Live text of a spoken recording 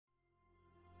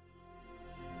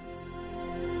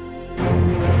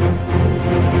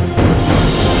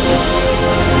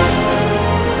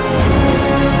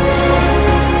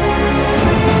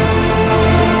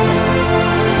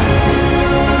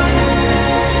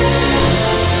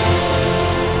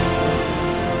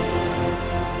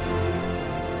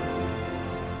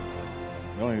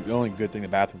good thing the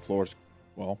bathroom floor is,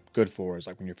 good for is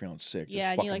like when you're feeling sick.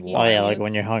 Yeah, and you like. Oh yeah, like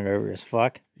when you're hungover as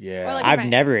fuck. Yeah, like I've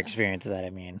never experienced that. I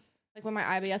mean, like when my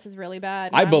IBS is really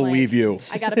bad. I believe you.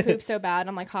 I gotta poop so bad.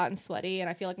 I'm like hot and sweaty, and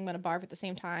I feel like I'm gonna barf at the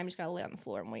same time. Just gotta lay on the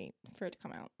floor and wait for it to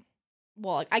come out.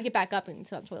 Well, like, I get back up and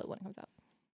sit on the toilet when it comes out.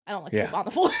 I don't like poop on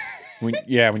the floor. when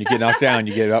you get knocked down,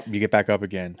 you get up, you get back up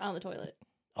again. On the toilet.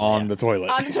 On the toilet.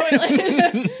 On the toilet.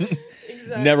 Exactly.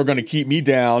 Never gonna keep me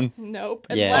down. Nope.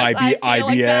 Yeah.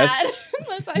 IBS.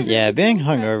 Being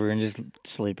hungover and just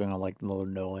sleeping on like the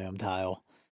linoleum tile.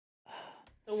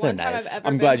 The So one time nice. I've ever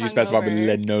I'm been glad you specified hungover.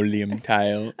 linoleum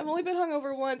tile. I've only been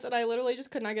hungover once, and I literally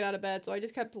just could not get out of bed, so I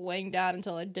just kept laying down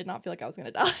until I did not feel like I was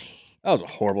gonna die. That was a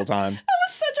horrible time. That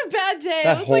was such a bad day.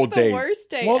 That It was whole like day. the worst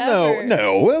day Well, ever.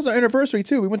 no, it was our anniversary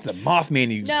too. We went to the Mothman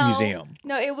Museum.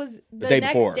 No, it was the day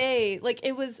next before. day. Like,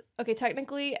 it was, okay,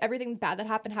 technically, everything bad that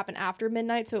happened after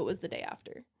midnight, so it was the day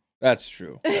after. That's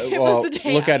true. It was the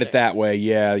day look at it after. that way.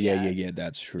 Yeah,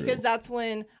 that's true. Because that's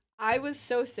when I was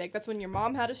so sick. That's when your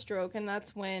mom had a stroke, and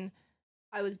that's when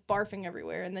I was barfing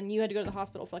everywhere. And then you had to go to the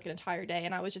hospital for like an entire day,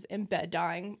 and I was just in bed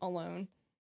dying alone.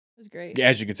 It was great.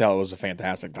 As you can tell, it was a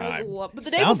fantastic time. But the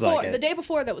day Sounds before, like it. the day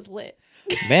before that was lit.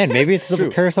 Man, maybe it's the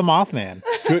True. curse of Mothman.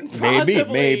 Maybe.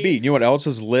 Possibly. You know what else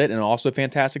is lit and also a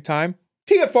fantastic time?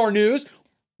 TFR News.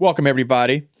 Welcome,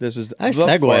 everybody. This is Nice the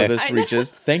segue. farthest I know. reaches.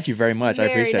 Thank you very much. I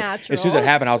Very appreciate it. natural. As soon as it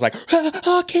happened, I was like,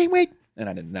 I can't wait. And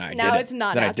I didn't. I Now did it's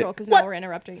not Then I natural did- because What? now we're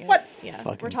interrupting it. What? Yeah,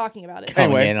 Fucking we're talking about it.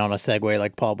 Coming Anyway. in on a segue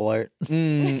like Paul Blart.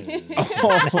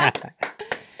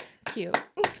 Cute.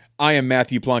 I am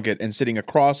Matthew Plunkett, and sitting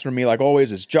across from me, like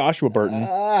always, is Joshua Burton,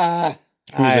 who's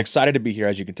Hi. excited to be here,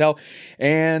 as you can tell.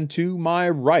 And to my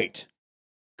right,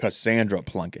 Cassandra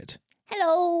Plunkett.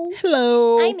 Hello.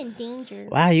 Hello. I'm in danger.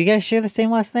 Wow, you guys share the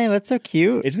same last name. That's so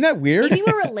cute. Isn't that weird? Maybe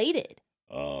we're related.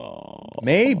 Oh,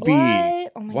 Maybe.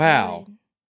 What? Oh my Wow. God.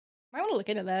 Might want to look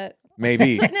into that.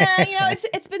 Maybe. It's like, nah,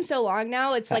 it's been so long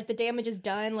now. It's like the damage is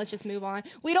done. Let's just move on.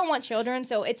 We don't want children,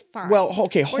 so it's fine. Well,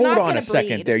 okay, hold not on gonna a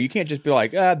second breed. there. You can't just be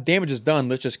like, damage is done.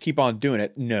 Let's just keep on doing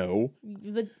it. No.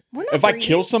 we're not If I breeding.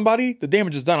 kill somebody, the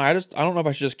damage is done. I don't know if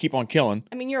I should just keep on killing.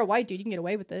 I mean, you're a white dude. You can get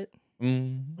away with it.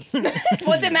 Mm,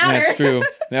 What's it matter? that's true.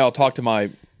 Now I'll talk to my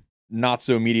not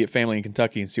so immediate family in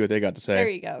Kentucky and see what they got to say. There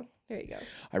you go. There you go.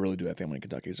 I really do have family in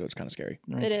Kentucky, so it's kind of scary.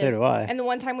 It so is. do I. And the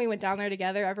one time we went down there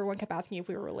together, everyone kept asking if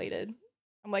we were related.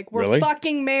 I'm like, we're Really?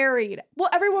 fucking married. Well,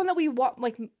 everyone that we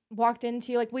walked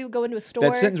into, like, we would go into a store.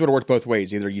 That sentence would have worked both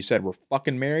ways. Either you said we're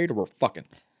fucking married or we're fucking.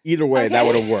 Either way, that Okay.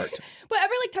 would have worked. But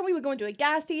every time we would go into a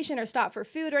gas station or stop for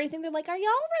food or anything, they're like, "Are y'all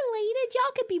related?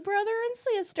 Y'all could be brother and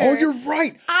sister." Oh, you're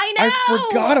right. I know. I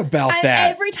forgot about And that.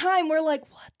 every time we're like,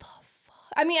 "What the fuck?"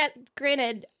 I mean,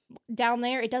 granted, down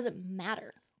there it doesn't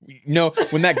matter. No,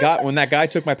 when that guy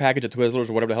took my package at Twizzlers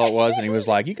or whatever the hell it was, and he was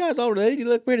like, "You guys all related? You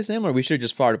look pretty similar. We should have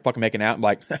just started fucking making out." I'm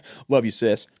like, "Love you,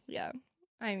 sis." Yeah,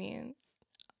 I mean,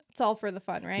 it's all for the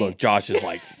fun, right? Look, Josh is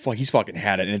like, fuck, he's fucking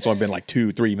had it, and it's only been like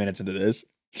 2-3 minutes into this.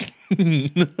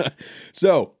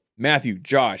 So, Matthew,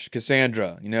 Josh,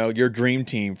 Cassandra, your dream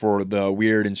team for the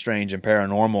weird and strange and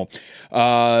paranormal.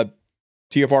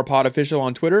 TFR Pod Official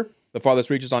on Twitter. The Farthest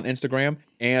Reaches on Instagram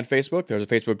and Facebook. There's a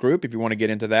Facebook group if you want to get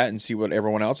into that and see what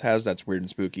everyone else has that's weird and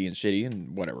spooky and shitty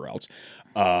and whatever else.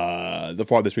 The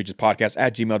Farthest Reaches podcast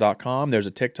at gmail.com. There's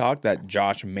a TikTok that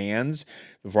Josh mans,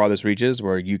 The Farthest Reaches,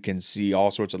 where you can see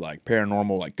all sorts of like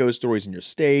paranormal, like ghost stories in your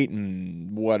state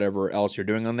and whatever else you're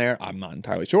doing on there. I'm not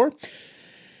entirely sure.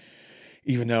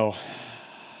 Even though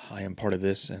I am part of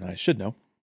this and I should know,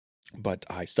 but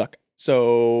I suck.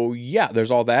 So, yeah, there's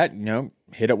all that.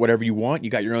 Hit up whatever you want. You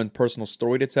got your own personal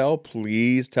story to tell.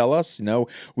 Please tell us.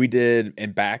 We did,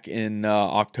 and back in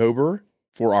October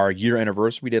for our year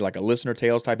anniversary, we did like a listener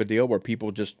tales type of deal where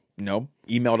people just,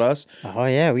 emailed us. Oh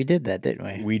yeah, we did that, didn't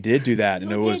we? We did do that.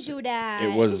 And We it did was do that.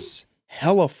 it was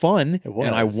hella fun. It was.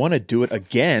 And I want to do it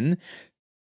again.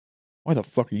 Why the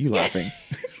fuck are you laughing?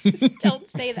 Don't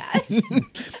say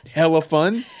that. Hella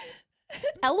fun?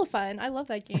 Elephant. I love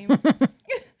that game.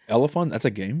 Elephant? That's a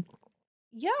game?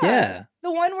 Yeah.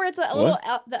 The one where it's the What?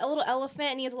 little elephant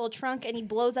and he has a little trunk and he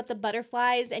blows up the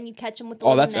butterflies and you catch him with the Oh,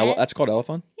 little that's net. that's called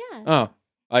Elephant? Yeah. Oh,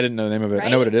 I didn't know the name of it. I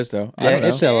know Right? what it is, though. I Yeah, don't know.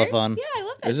 it's hella fun. Yeah, I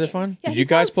love that. Is it game. fun? Yeah, Did he you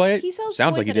guys sells- play it? He sells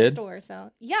Sounds toys like you at his did. store,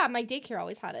 so yeah, my daycare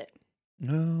always had it.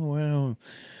 Oh,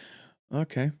 wow.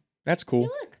 Okay. That's Hey, cool.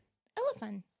 look,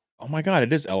 elephant. Oh, my God.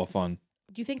 It is Elephant.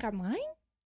 Do you think I'm lying?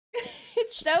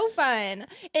 It's so fun.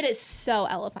 It is so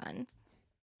elephant.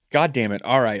 God damn it.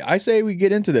 All right. I say we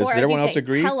get into this. Or Does as you everyone else say,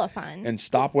 agree? hella fun. And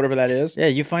stop whatever that is? Yeah,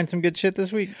 you find some good shit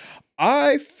this week?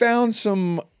 I found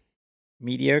some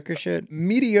Mediocre shit?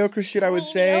 mediocre shit, I would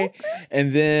say.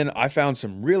 And then I found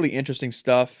some really interesting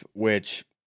stuff, which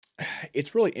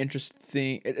it's really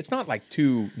interesting. It's not like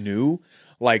too new.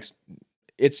 Like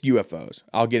it's UFOs.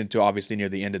 I'll get into obviously near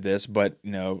the end of this, but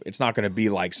it's not going to be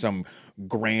like some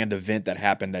grand event that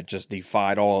happened that just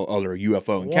defied all other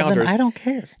UFO encounters. Well, then I don't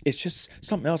care. It's just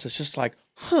something else. It's just like,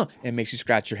 it makes you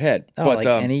scratch your head. Oh, but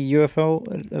like any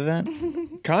UFO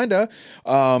event? kinda.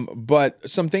 But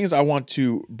some things I want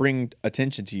to bring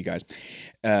attention to you guys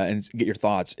and get your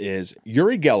thoughts is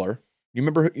Uri Geller. You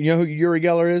know who Uri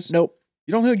Geller is? Nope.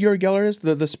 You don't know who Uri Geller is?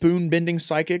 The spoon bending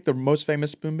psychic, the most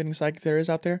famous spoon bending psychic there is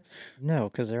out there? No,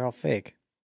 because they're all fake.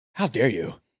 How dare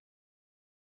you?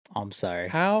 I'm sorry.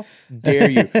 How dare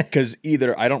you? Because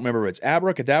either, I don't remember if it's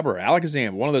Abracadabra or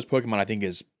Alakazam. One of those Pokemon I think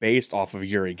is based off of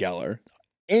Uri Geller.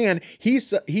 And he's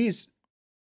so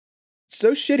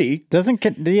shitty.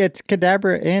 It's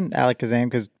Kadabra and Alakazam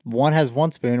because one has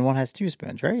one spoon, one has two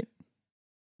spoons, right?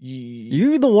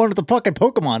 You're the one with the fucking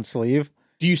Pokemon sleeve.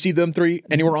 Do you see them three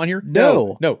anywhere on here?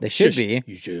 No. No. They should Shush. be.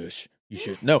 You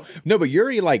should. No, but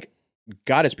Yuri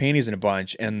got his panties in a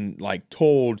bunch and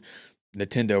told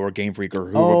Nintendo or Game Freak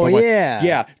or whoever. Oh, Pokemon,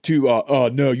 yeah.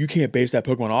 To no, you can't base that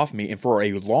Pokemon off me. And for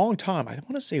a long time, I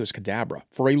want to say it was Kadabra.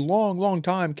 For a long, long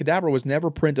time, Kadabra was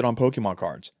never printed on Pokemon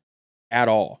cards at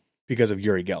all because of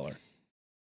Uri Geller.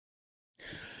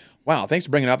 Wow, thanks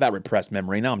for bringing up that repressed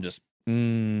memory. Now I'm just I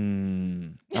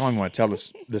don't even want to tell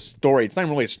this story. It's not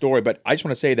even really a story, but I just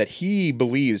want to say that he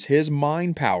believes his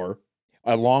mind power,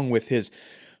 along with his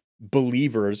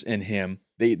believers in him,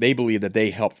 they believe that they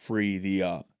helped free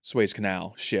the Suez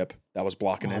Canal ship that was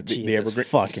blocking it. The Evergreen.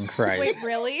 Fucking Christ! Wait,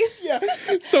 really? Yeah.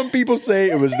 Some people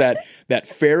say it was that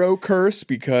pharaoh curse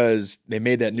because they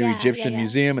made that new Egyptian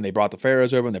museum and they brought the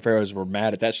pharaohs over and the pharaohs were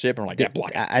mad at that ship and were like, yeah, block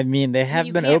it. I mean, they have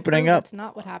You been can't opening prove up. That's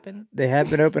not what happened. They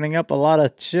have been opening up a lot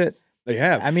of shit. They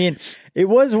have. I mean, it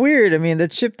was weird. I mean,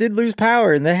 that ship did lose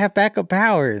power, and they have backup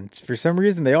power. And for some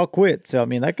reason, they all quit. So, I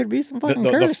mean, that could be some fucking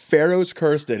curse. The pharaohs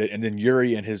cursed did it, and then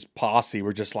Yuri and his posse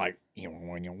were just like...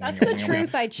 That's the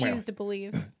truth I choose to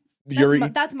believe.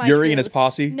 That's my Yuri truth. and his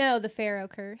posse? No, the pharaoh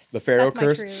curse. The pharaoh that's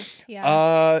curse? My truth.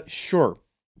 Yeah. Sure.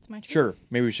 That's my truth. Sure.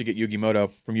 Maybe we should get Yu-Gi-Oh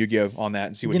from Yu-Gi-Oh on that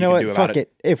and see what you know can do about Fuck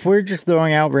it. If we're just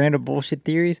throwing out random bullshit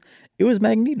theories, it was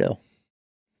Magneto.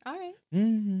 All right.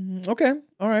 Okay.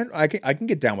 All right. I can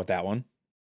get down with that one.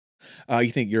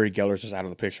 You think Uri Geller's just out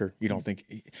of the picture? You don't think...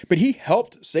 But he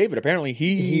helped save it. Apparently,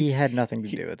 he had nothing to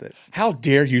do with it. How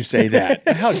dare you say that?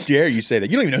 How dare you say that?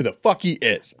 You don't even know who the fuck he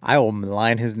is. I will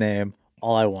malign his name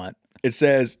all I want. It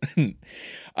says...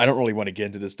 I don't really want to get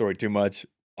into this story too much.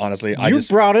 Honestly, I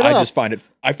brought it up.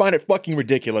 I find it fucking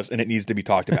ridiculous, and it needs to be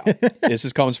talked about.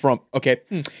 This comes from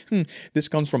This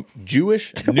comes from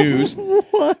Jewish News.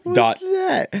 What was that?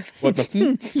 What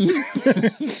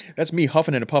the? That's me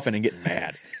huffing and puffing and getting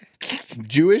mad.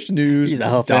 Jewish News. He's a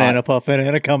huffing and a puffing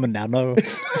and a coming down. No.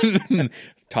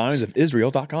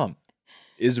 Timesofisrael.com.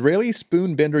 Israeli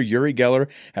spoon bender Uri Geller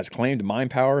has claimed mind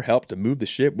power helped to move the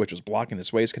ship, which was blocking the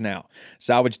Suez Canal.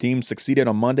 Salvage teams succeeded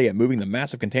on Monday at moving the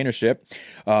massive container ship,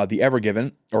 the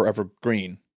Evergreen.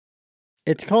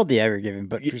 It's called the Evergiven,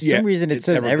 but for some reason it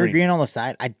says Evergreen on the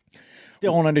side. I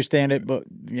don't understand it, but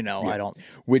I don't.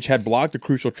 Which had blocked the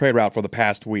crucial trade route for the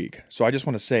past week. So I just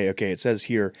want to say, it says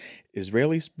here,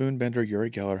 Israeli spoonbender Uri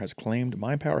Geller has claimed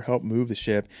mind power helped move the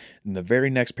ship. In the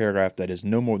very next paragraph, that is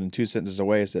no more than 2 sentences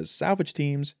away, it says salvage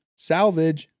teams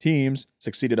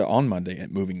succeeded on Monday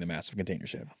at moving the massive container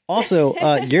ship. Also,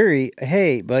 Yuri,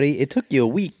 hey buddy, it took you a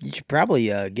week. You should probably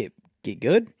get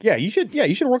good. Yeah, you should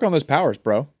work on those powers,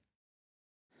 bro.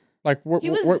 Like where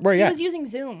you at? He was using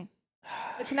Zoom.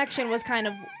 The connection was kind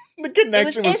of... The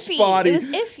connection was spotty. It was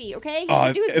iffy, okay? He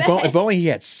could do his best. If only he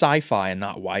had sci-fi and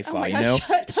not Wi-Fi, Oh my gosh,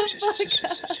 shut the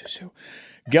fuck up.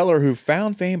 Geller, who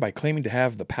found fame by claiming to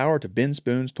have the power to bend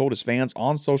spoons, told his fans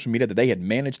on social media that they had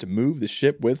managed to move the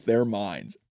ship with their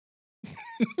minds.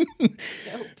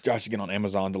 Josh again on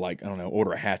Amazon to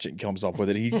order a hatchet and kill himself with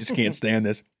it. He just can't stand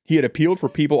this. He had appealed for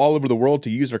people all over the world to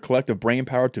use their collective brain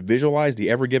power to visualize the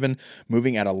Evergiven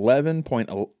moving at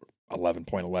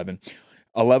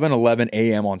 11:11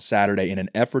 a.m. on Saturday in an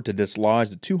effort to dislodge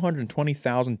the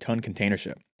 220,000-ton container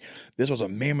ship. This was a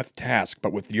mammoth task,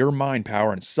 but with your mind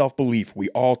power and self-belief, we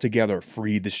all together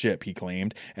freed the ship, he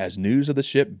claimed, as news of the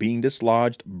ship being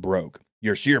dislodged broke.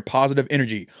 Your sheer positive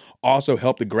energy also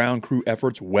helped the ground crew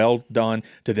efforts. Well done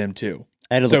to them, too.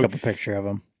 I had to look up a picture of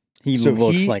him. He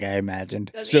looks like I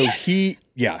imagined. So he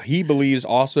believes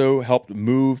also helped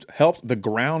the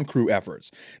ground crew efforts.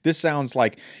 This sounds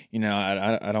like,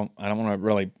 I don't want to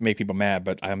really make people mad,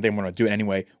 but they want to do it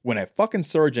anyway. When a fucking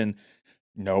surgeon,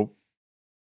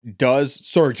 does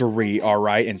surgery, all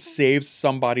right, and saves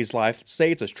somebody's life.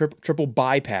 Say it's a triple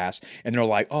bypass, and they're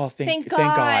like, "Oh, thank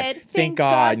God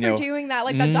for doing that."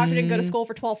 Like that doctor didn't go to school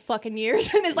for 12 fucking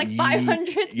years and is like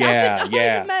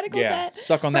 $500,000 in medical debt.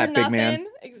 Suck on that, big man.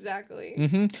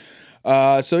 Exactly.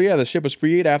 So the ship was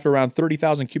freed after around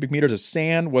 30,000 cubic meters of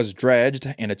sand was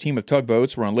dredged, and a team of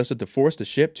tugboats were enlisted to force the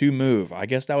ship to move. I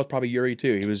guess that was probably Yuri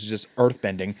too. He was just earth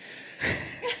bending,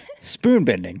 spoon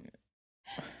bending.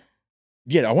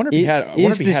 Yeah, I wonder if he had. I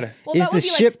wonder if he had. Well, that would be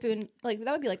like spoon. Like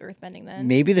that would be like earth bending then.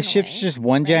 Maybe the ship's just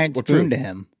one giant spoon to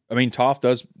him. I mean, Toph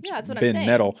does that's what bend I'm saying.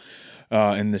 metal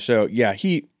in the show. Yeah,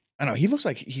 I don't know. He looks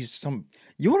like he's some.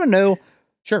 You want to know?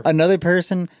 Sure. Another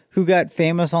person who got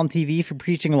famous on TV for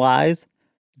preaching lies?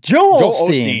 Joel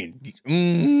Osteen.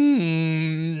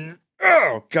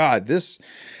 Oh God, this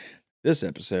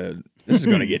episode. This is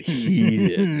going to get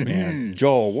heated, man.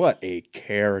 Joel, what a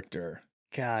character.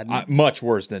 God, much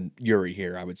worse than Yuri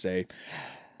here, I would say.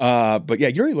 But yeah,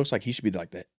 Yuri looks like he should be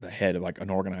like the head of like an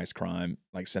organized crime,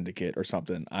 like syndicate or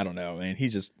something. I don't know, man.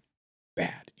 He's just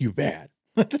bad. You bad.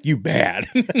 You bad.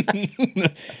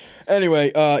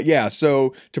 Anyway,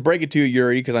 so to break it to you,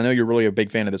 Yuri, because I know you're really a big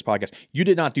fan of this podcast, you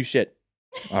did not do shit.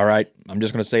 All right? I'm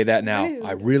just going to say that now. Rude.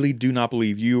 I really do not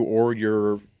believe you or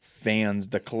your fans,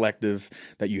 the collective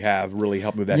that you have, really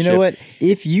helped move that ship. You know what?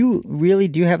 If you really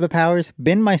do have the powers,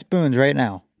 bend my spoons right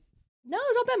now. No,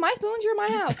 don't bend my spoons. You're in my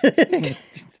house.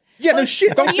 Yeah, no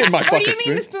shit. Don't bend my fucking What do you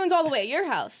mean the spoons. spoons all the way at your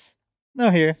house?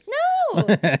 No, here. No.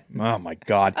 Oh, my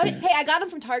God. Okay, hey, I got them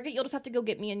from Target. You'll just have to go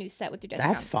get me a new set with your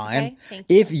discount. That's fine. Okay? Thank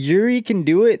you. If Yuri can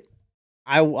do it,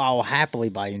 I'll happily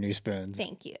buy you new spoons.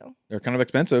 Thank you. They're kind of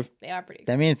expensive. They are pretty.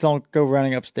 That means don't go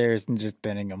running upstairs and just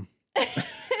bending them.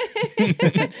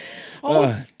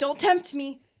 Don't tempt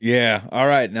me. Yeah. All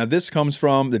right. Now, this comes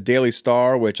from the Daily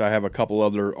Star, which I have a couple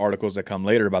other articles that come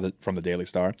later from the Daily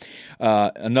Star.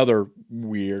 Another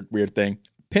weird thing.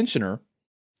 Pensioner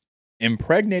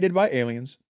impregnated by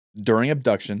aliens during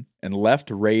abduction and left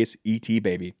to raise E.T.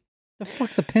 baby. The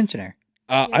fuck's a pensioner?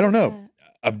 I don't know.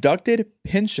 Abducted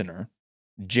pensioner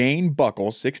Jane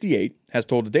Buckle, 68, has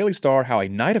told the Daily Star how a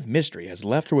night of mystery has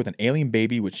left her with an alien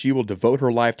baby which she will devote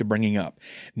her life to bringing up.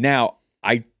 Now,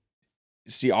 I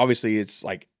see, obviously, it's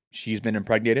like she's been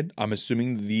impregnated. I'm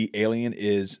assuming the alien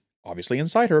is obviously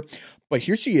inside her. But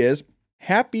here she is,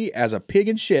 happy as a pig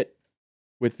in shit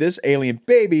with this alien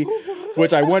baby,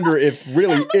 which I wonder if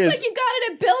really that looks is. like you got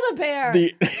it at Build-A-Bear.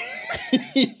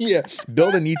 Yeah,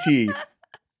 build an ET.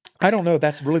 I don't know if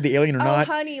that's really the alien or not.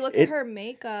 Oh, honey, look at her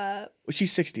makeup.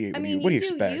 She's 68. I mean, what do you do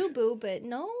expect? you, boo, but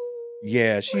no.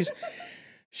 Yeah, she's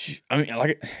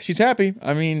happy.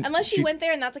 I mean, unless she went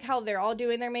there and that's like how they're all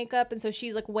doing their makeup, and so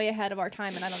she's like way ahead of our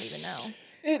time, and I don't even know.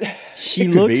 She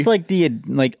looks like the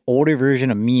older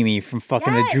version of Mimi from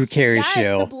fucking the Drew Carey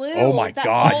show. The blue. Oh my That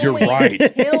God, you're right.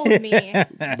 Killed me. You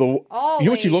know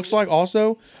what she looks like?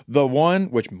 Also, the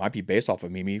one which might be based off of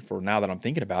Mimi. For now that I'm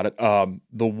thinking about it,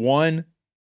 the one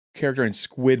character in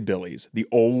Squidbillies, the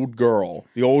old girl,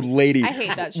 the old lady I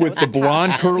hate that show with the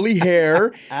blonde curly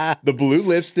hair, the blue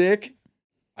lipstick.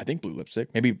 I think blue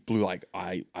lipstick, maybe blue like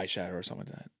eyeshadow or something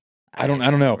like that. I don't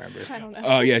know. I don't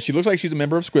know. Yeah, she looks like she's a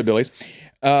member of Squidbillies.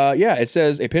 It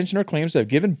says a pensioner claims to have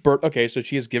given birth. Okay, so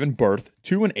she has given birth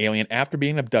to an alien after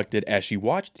being abducted as she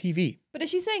watched TV. But is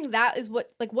she saying that is what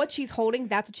she's holding?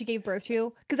 That's what she gave birth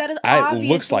to? Because that is obviously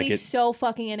looks like it. so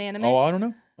fucking inanimate. Oh, I don't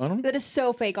know. That is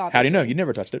so fake. Obviously. How do you know? You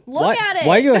never touched it. Look at it.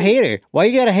 Why you a hater? Why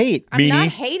you gotta hate? I'm not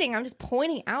hating. I'm just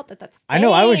pointing out that that's fake. I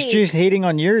know. I was just hating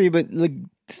on Yuri, but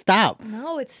stop.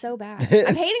 No, it's so bad.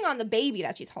 I'm hating on the baby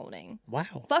that she's holding.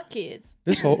 Wow. Fuck kids.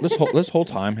 This whole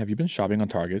time, have you been shopping on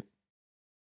Target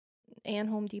And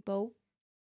Home Depot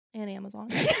and Amazon.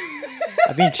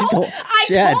 I mean, she told.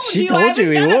 She told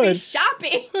you I was gonna be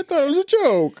shopping. I thought it was a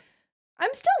joke.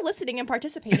 I'm still listening and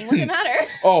participating. What's the matter?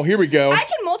 Oh, here we go. I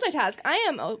can multitask.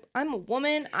 I'm a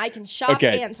woman. I can shop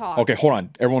and talk. Okay, hold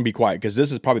on. Everyone be quiet because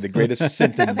this is probably the greatest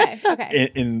sentence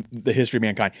in the history of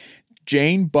mankind.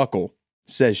 Jane Buckle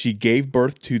says she gave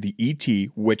birth to the ET,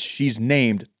 which she's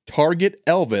named Target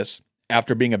Elvis,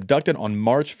 after being abducted on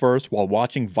March 1st while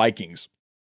watching Vikings.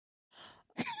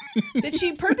 Did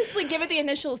she purposely give it the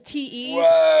initials TE?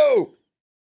 Whoa!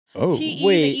 Oh, TE,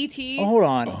 wait. the ET? Hold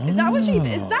on. Is that what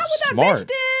that smart. bitch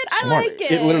did? I like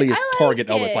it. It literally is I Target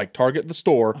like Elvis, it. like Target the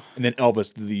store, and then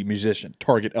Elvis the musician.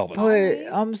 Target Elvis.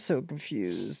 But I'm so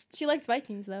confused. She likes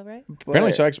Vikings though, right?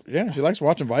 Apparently, But she likes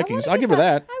watching Vikings. I'll I'll give her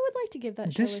that. I would like to give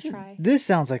that show this a try. this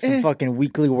sounds like some fucking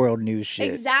Weekly World News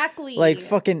shit. Exactly. Like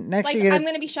fucking next Like year. I'm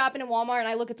gonna be shopping in Walmart and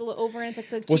I look at the over and it's like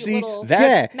the cute Well, see little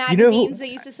that. Yeah, you know magazines who,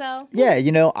 they used to sell.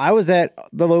 yeah, I was at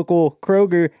the local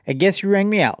Kroger, and guess who rang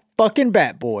me out? Fucking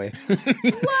Bat Boy.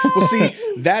 Well, see,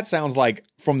 that sounds like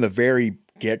from the very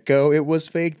get-go it was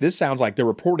fake. This sounds like they're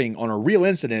reporting on a real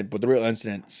incident, but the real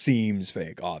incident seems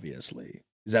fake, obviously.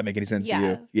 Does that make any sense to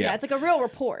you? Yeah, it's like a real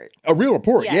report. A real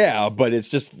report, Yes. yeah, but it's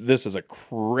just, this is a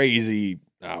crazy,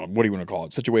 what do you want to call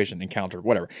it? Situation, encounter,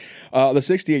 whatever. The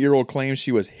 68-year-old claims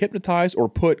she was hypnotized or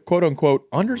put, quote unquote,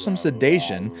 under some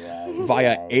sedation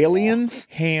via alien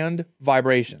hand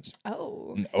vibrations.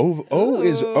 Oh. And O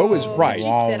is right. Did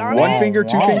she sit on One it? finger,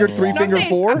 two finger, three No, finger,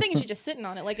 four. I'm thinking she's just sitting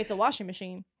on it like it's a washing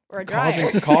machine or a dryer.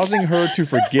 Causing her to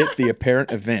forget the apparent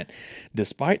event.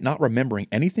 Despite not remembering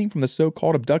anything from the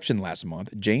so-called abduction last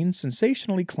month, Jane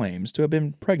sensationally claims to have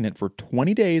been pregnant for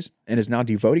 20 days and is now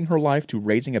devoting her life to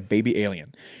raising a baby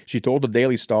alien. She told the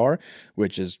Daily Star,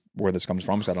 which is where this comes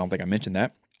from, so I don't think I mentioned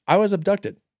that, "I was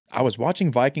abducted. I was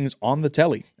watching Vikings on the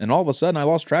telly, and all of a sudden I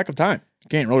lost track of time.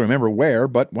 Can't really remember where,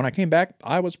 but when I came back,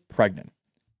 I was pregnant."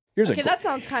 Okay, that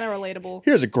sounds kind of relatable.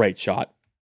 Here's a great shot.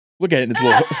 Look at it in its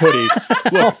little hoodie.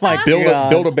 Look,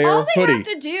 build a bear All they hoodie. have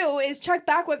to do is check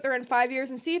back with her in 5 years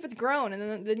and see if it's grown,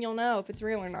 and then you'll know if it's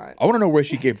real or not. I want to know where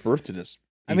she gave birth to this.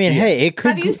 I mean, hey, it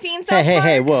could. Have you seen South Hey, Park?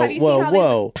 hey, whoa, Have you seen how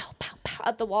whoa. they just pow, pow, pow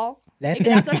at the wall? That Maybe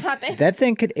thing, that's what happened. That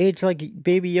thing could age like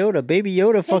Baby Yoda. Baby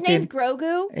Yoda His fucking. name's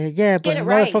Grogu. Yeah, but Get the it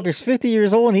right. motherfucker's 50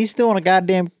 years old and he's still in a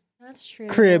goddamn. That's true.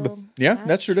 Crib. Yeah,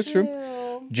 that's true. That's true.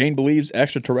 Jane believes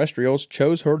extraterrestrials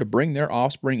chose her to bring their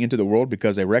offspring into the world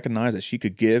because they recognize that she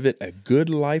could give it a good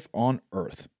life on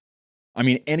Earth. I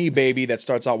mean, any baby that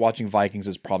starts out watching Vikings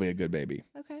is probably a good baby.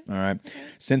 Okay. All right.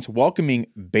 Since welcoming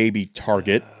baby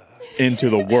Target into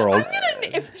the world.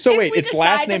 If Wait, we its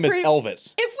last decide name to is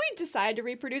Elvis. If we decide to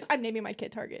reproduce, I'm naming my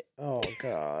kid Target. Oh,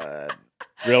 God.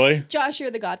 Really? Josh,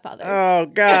 you're the godfather. Oh,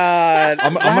 God.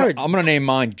 I'm going to name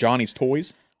mine Johnny's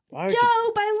Toys. Job,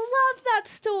 I love that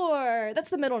store. That's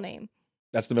the middle name.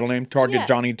 That's the middle name? Target, Yeah.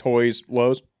 Johnny Toys,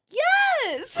 Lowe's?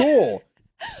 Yes. Cool.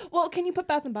 Well, can you put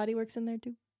Bath and Body Works in there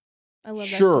too? I love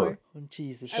that Sure. store. Oh,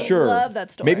 Jesus. Sure. I love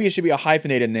that store. Maybe it should be a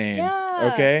hyphenated name.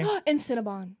 Yeah. Okay. And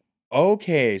Cinnabon.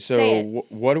 Okay. So Say it.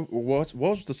 what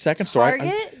was the second store?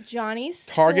 Target, Johnny's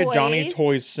Target, Toys. Johnny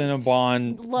Toys,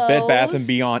 Cinnabon, Lowe's. Bed Bath and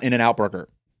Beyond, In-N-Out Burger.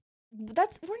 We're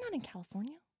not in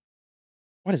California.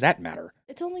 What does that matter?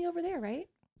 It's only over there, right?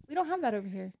 We don't have that over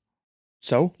here.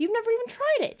 So You've never even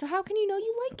tried it. So how can you know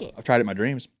you like it? I've tried it in my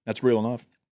dreams. That's real enough.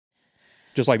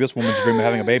 Just like this woman's dream of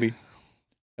having a baby.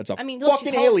 That's a Look,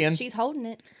 fucking alien. She's holding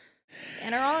it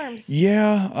in her arms.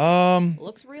 Yeah.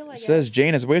 Looks real, I guess. Says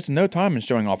Jane has wasted no time in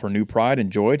showing off her new pride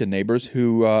and joy to neighbors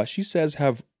who she says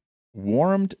have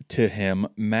warmed to him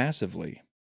massively.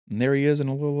 And there he is in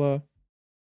a little.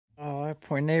 Oh, our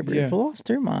poor neighbor. Yeah. He's lost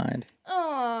her mind.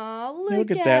 Aw,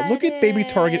 Look at that. Look at baby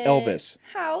Target it. Elvis.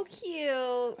 How cute.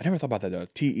 I never thought about that though.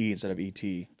 TE instead of ET.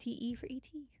 TE for ET,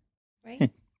 right?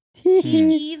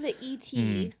 TE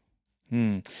the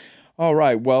ET. All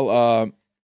right. Well,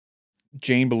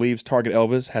 Jane believes Target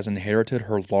Elvis has inherited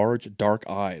her large, dark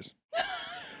eyes,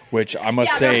 which I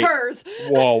must say. They're hers.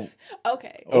 Well,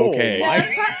 Okay. okay. No,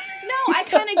 I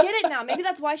kind of get it now. Maybe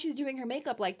that's why she's doing her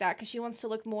makeup like that, because she wants to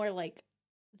look more like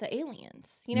the aliens.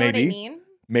 You know what I Maybe. mean?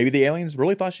 Maybe the aliens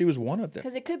really thought she was one of them.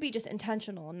 Because it could be just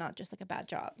intentional and not just like a bad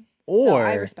job. Or so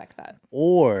I respect that.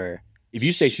 Or If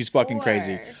you say she's fucking Sure.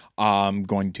 crazy, I'm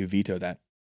going to veto that.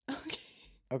 Okay.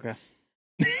 okay.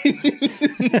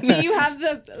 Do you have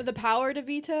the power to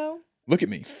veto? Look at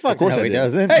me. Fuck of course no, I he did.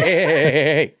 doesn't.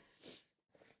 Hey.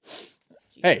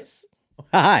 Hey. Jesus.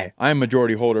 Hi. I'm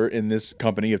majority holder in this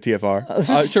company of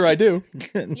TFR. Sure, I do.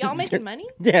 Y'all making money?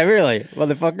 Yeah, really,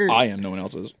 motherfucker. I am. No one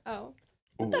else is. Oh.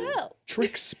 What the hell?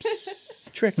 Tricks.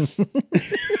 Psst. Tricks.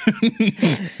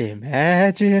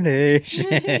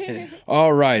 Imagination.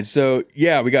 All right. So,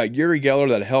 yeah, we got Uri Geller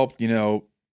that helped, the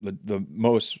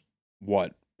most,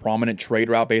 prominent trade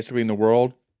route basically in the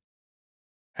world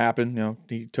happen.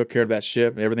 He took care of that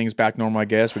ship. Everything's back normal, I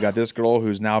guess. We got this girl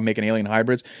who's now making alien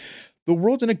hybrids. The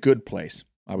world's in a good place,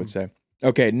 I would say.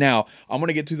 Okay, now I'm going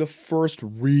to get to the first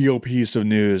real piece of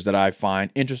news that I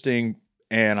find interesting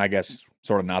and I guess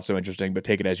sort of not so interesting, but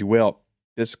take it as you will.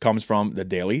 This comes from the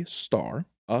Daily Star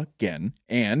again.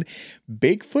 And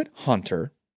Bigfoot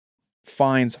hunter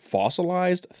finds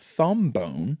fossilized thumb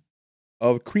bone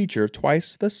of creature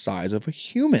twice the size of a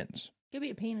human's. Could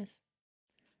be a penis.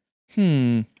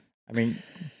 I mean,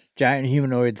 giant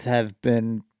humanoids have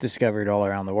been discovered all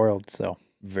around the world. So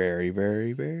Very,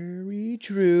 very, very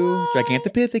true.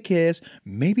 Gigantopithecus.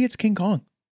 Maybe it's King Kong.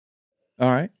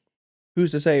 All right.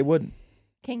 Who's to say it wouldn't?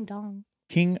 King Dong.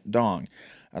 King Dong.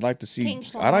 I'd like to see King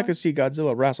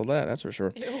Godzilla wrestle that, that's for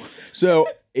sure. Ew. So,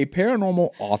 a paranormal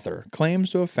author claims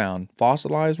to have found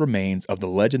fossilized remains of the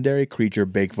legendary creature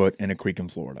Bigfoot in a creek in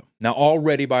Florida. Now,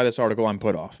 already by this article, I'm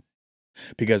put off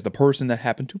because the person that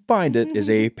happened to find it is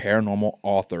a paranormal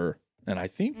author. And I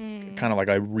think kind of like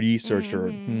a researcher.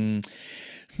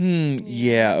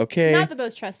 Yeah, okay. Not the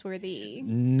most trustworthy.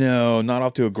 No, not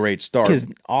off to a great start. because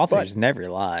authors never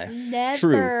lie Never.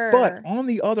 True. But on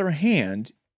the other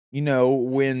hand, you know,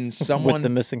 when someone with the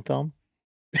missing thumb.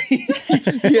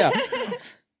 yeah.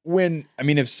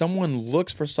 If someone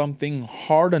looks for something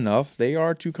hard enough, they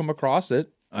are to come across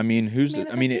it.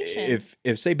 Manifestation.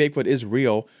 If say Bigfoot is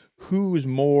real, who's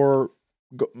more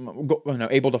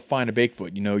able to find a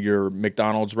Bigfoot? You know, your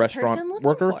McDonald's restaurant looking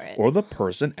worker for it. or the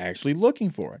person actually looking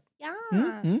for it? Yeah.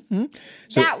 Mm-hmm.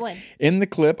 So That one. in the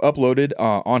clip uploaded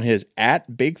on his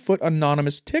 @Bigfoot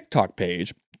Anonymous TikTok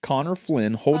page, Connor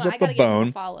Flynn holds up the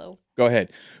bone. Follow. Go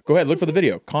ahead. Look for the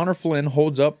video. Connor Flynn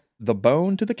holds up the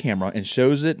bone to the camera and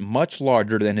shows it much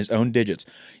larger than his own digits.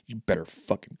 You better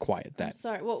fucking quiet that.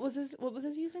 Sorry. What was his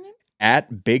username?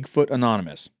 @Bigfoot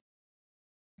Anonymous.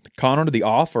 Connor, the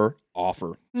author.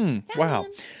 Wow.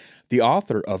 him. The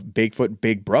author of Bigfoot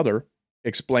Big Brother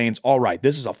explains, all right,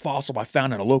 this is a fossil I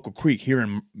found in a local creek here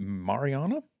in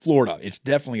Mariana, Florida. It's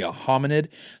definitely a hominid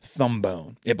thumb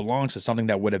bone. It belongs to something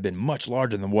that would have been much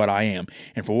larger than what I am.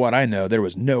 And for what I know, there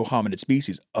was no hominid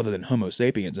species other than Homo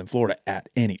sapiens in Florida at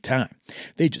any time.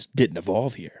 They just didn't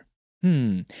evolve here.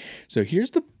 So here's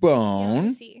the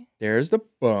bone. See. There's the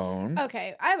bone.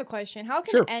 Okay, I have a question. How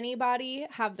can Sure. anybody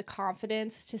have the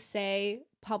confidence to say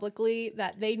publicly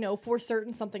that they know for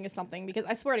certain something is something? Because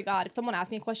I swear to God, if someone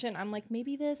asks me a question, I'm like,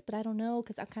 maybe this, but I don't know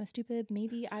because I'm kind of stupid.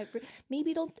 Maybe don't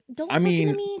listen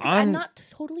to me because I'm not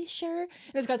totally sure. And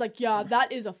this guy's like, yeah,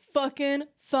 that is a fucking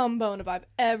thumb bone if I've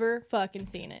ever fucking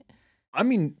seen it.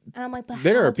 And I'm like, but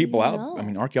there how are do people you out.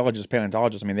 know? Archaeologists,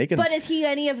 paleontologists. They can. But is he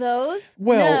any of those?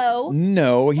 Well,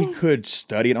 no. no, he could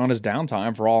study it on his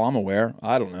downtime. For all I'm aware,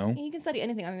 I don't know. You can study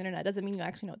anything on the internet. Doesn't mean you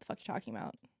actually know what the fuck you're talking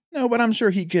about. No, but I'm sure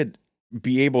he could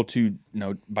be able to,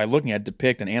 by looking at,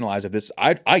 depict, and analyze if this.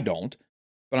 I don't,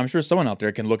 but I'm sure someone out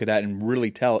there can look at that and really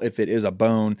tell if it is a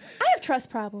bone. I have trust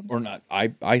problems. Or not.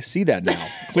 I see that now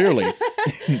clearly.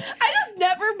 I just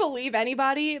never believe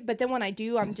anybody, but then when I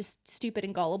do, I'm just stupid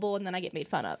and gullible, and then I get made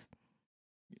fun of.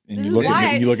 And This you is look at why me.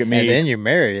 And you look at me. And then you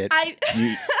marry it.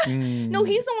 No,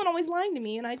 he's the one always lying to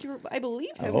me, and I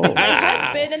believe him. Oh. He's my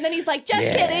husband, and then he's like, just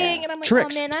Yeah. kidding, and I'm like,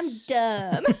 Tricks. oh man, I'm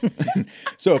dumb.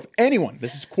 So if anyone,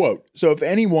 this is quote, so if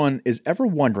anyone is ever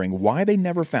wondering why they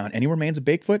never found any remains of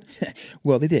Bigfoot,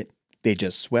 well, they did. They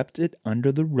just swept it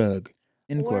under the rug.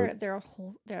 End Or quote. they're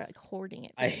like hoarding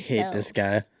it. For I hate this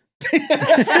guy. You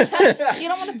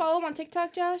don't want to follow him on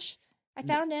TikTok, Josh? I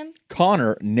found him.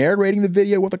 Connor, narrating the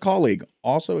video with a colleague,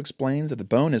 also explains that the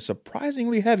bone is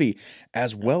surprisingly heavy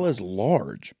as well as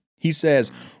large. He says,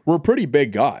 we're pretty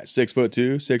big guys,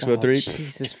 6'2", 6'3".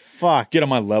 Jesus fuck. Get on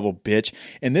my level, bitch.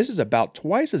 And this is about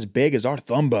twice as big as our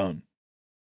thumb bone.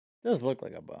 Does look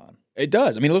like a bone. It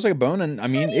does. It looks like a bone, and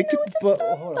it could. It's a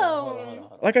thumb bone.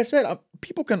 Like I said,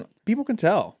 people can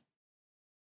tell.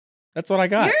 That's what I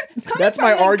got. That's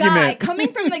my argument.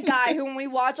 Coming from the guy who, when we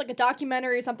watch like a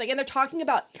documentary or something, and they're talking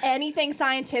about anything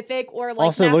scientific or like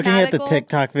Also, looking at the mathematical-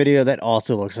 TikTok video, that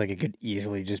also looks like it could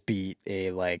easily just be a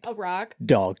a rock.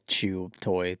 dog chew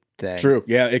toy thing. True.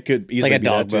 Yeah, it could easily Like a be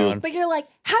dog that too. bone. But you're like,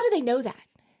 how do they know that?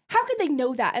 How could they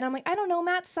know that? And I'm like, I don't know,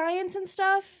 Matt, science and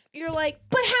stuff. You're like,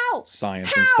 but how? Science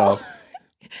How? and stuff.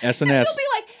 And SNS. she'll be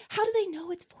like, how do they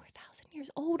know it's 4,000 years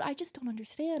old? I just don't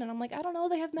understand. And I'm like, I don't know.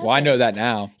 They have methods. Well, I know that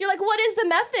now. You're like, what is the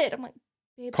method? I'm like,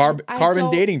 babe, Carbon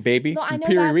don't- dating, baby. No, I know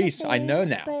Piri that's a Reese. I thing, know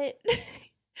now. But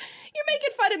you're making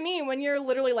fun of me when you're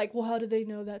literally like, well, how do they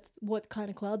know that's what kind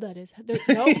of cloud that is? There's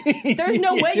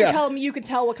no way you're Yeah. telling me you can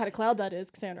tell what kind of cloud that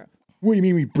is, Cassandra. What do you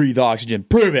mean we breathe oxygen?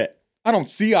 Prove it. I don't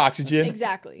see oxygen.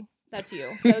 Exactly. That's you.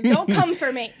 So don't come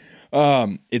for me.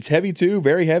 It's heavy too,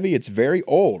 very heavy. It's very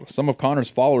old. Some of Connor's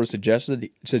followers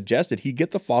suggested he get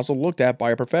the fossil looked at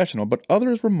by a professional, but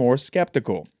others were more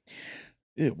skeptical.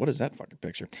 Ew, what is that fucking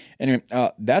picture? Anyway,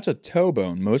 that's a toe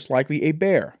bone, most likely a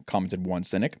bear, commented one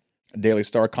cynic. Daily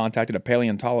Star contacted a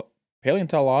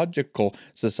paleontological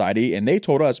society, and they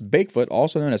told us Bigfoot,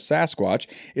 also known as Sasquatch,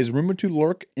 is rumored to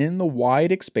lurk in the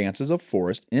wide expanses of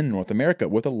forest in North America,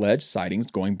 with alleged sightings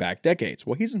going back decades.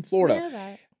 Well, he's in Florida. I know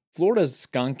that. Florida's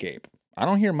skunk ape. I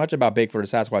don't hear much about Bigfoot or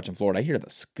Sasquatch in Florida. I hear the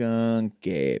skunk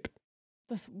ape.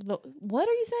 What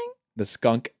are you saying? The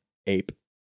skunk ape.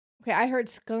 Okay, I heard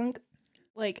skunk,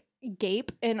 like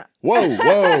gape, and Whoa.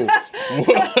 I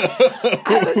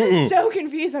was just so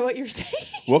confused by what you're saying.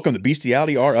 Welcome to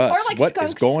Bestiality R Us. Or like What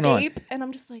is going on? Skunkscape, and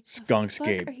I'm just like,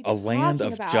 Skunkscape, a land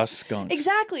of just skunks.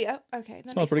 Exactly. Okay, that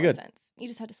Smells makes pretty more good. sense. You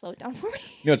just had to slow it down for me.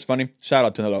 You know what's funny? Shout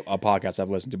out to a podcast I've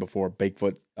listened to before,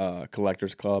 Bigfoot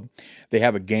Collectors Club. They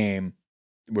have a game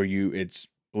where it's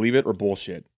believe it or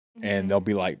bullshit, and they'll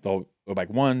be like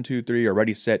 1, 2, 3, or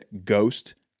ready, set,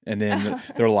 ghost. And then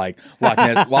they're like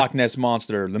Loch Ness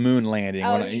monster, the moon landing.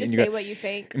 Oh, you just say what you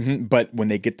think. But when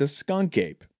they get to skunk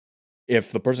ape,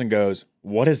 if the person goes,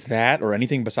 "What is that?" or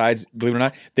anything besides, believe it or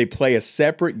not, they play a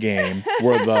separate game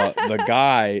where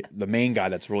the main guy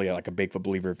that's really like a Bigfoot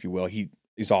believer, if you will,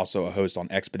 he's also a host on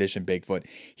Expedition Bigfoot.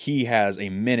 He has a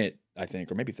minute, I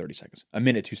think, or maybe 30 seconds, a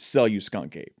minute to sell you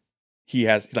skunk ape.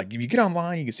 He's like, if you get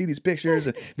online, you can see these pictures,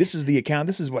 and this is the account,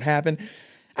 this is what happened.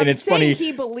 And it's funny.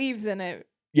 He believes in it.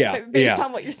 Yeah, based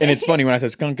on what you're saying. And it's funny when I said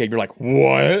skunk ape, you're like,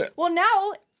 what? Well,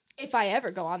 now, if I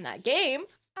ever go on that game,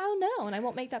 I'll know, and I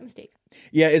won't make that mistake.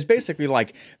 Yeah, it's basically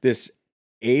like this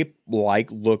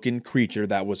ape-like looking creature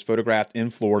that was photographed in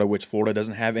Florida, which Florida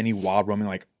doesn't have any wild roaming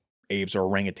like apes or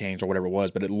orangutans or whatever it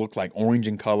was, but it looked like orange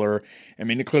in color. I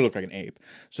mean, it clearly looked like an ape.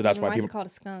 So that's why people... people... Why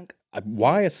is it called a skunk?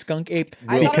 Why a skunk ape?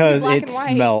 Because it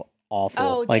smelled awful.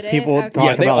 Oh, like did people it?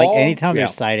 talk Okay. about like anytime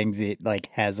there's sightings, it like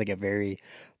has like a very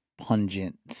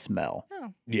pungent smell.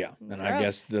 Oh. Yeah, and Gross. I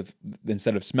guess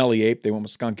instead of smelly ape, they went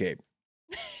with skunk ape.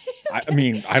 I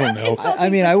mean, I don't know. I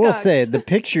mean, I will say the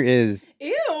picture is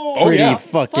ew. Pretty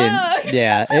Fuck.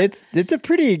 Yeah, it's a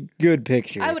pretty good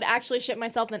picture. I would actually shit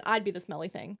myself, then I'd be the smelly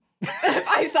thing. If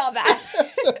I saw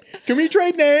that. Can we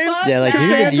trade names? Fuck yeah, like that.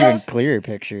 here's an even clearer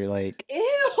picture. Like,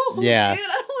 Ew. Yeah. Dude, I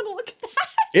don't want to look at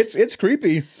that. It's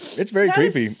creepy. It's very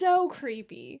creepy. That is so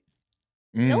creepy.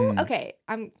 No, okay.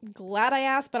 I'm glad I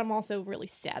asked, but I'm also really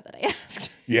sad that I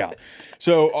asked. Yeah.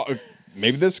 So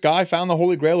maybe this guy found the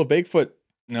holy grail of Bigfoot,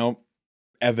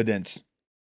 evidence.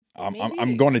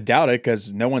 I'm going to doubt it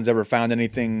because no one's ever found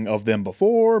anything of them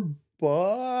before,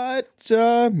 but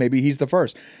maybe he's the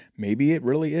first. Maybe it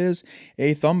really is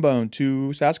a thumb bone to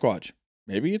Sasquatch.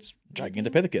 Maybe it's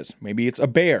Gigantopithecus. Maybe it's a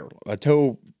bear, a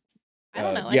toe. I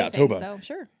don't know anything, toba. so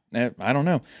sure. I don't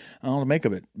know. I don't know what to make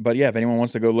of it. But yeah, if anyone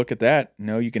wants to go look at that,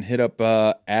 you can hit up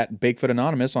at Bigfoot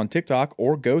Anonymous on TikTok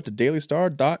or go to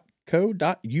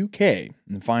dailystar.co.uk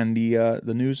and find the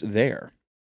news there.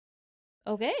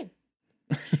 Okay.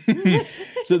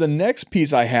 So the next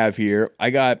piece I have here,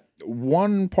 I got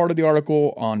one part of the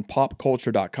article on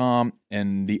popculture.com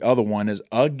and the other one is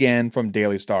again from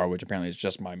Daily Star, which apparently is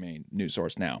just my main news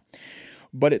source now.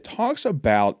 But it talks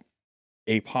about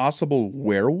a possible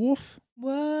werewolf.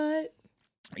 What?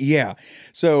 Yeah.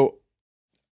 So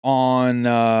on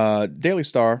Daily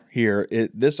Star here,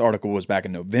 this article was back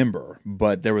in November,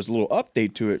 but there was a little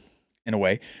update to it in a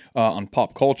way on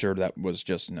Pop Culture that was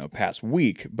just past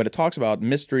week. But it talks about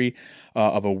mystery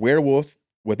of a werewolf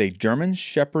with a German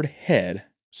Shepherd head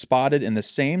spotted in the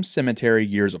same cemetery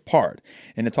years apart.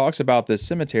 And it talks about this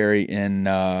cemetery in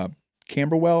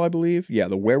Camberwell, I believe. Yeah,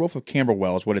 the Werewolf of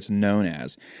Camberwell is what it's known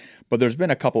as. But there's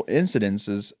been a couple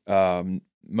incidences,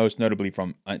 most notably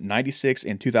from 96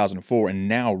 and 2004, and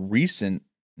now recent,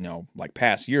 like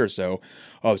past year or so,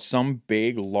 of some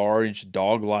big, large,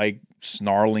 dog-like,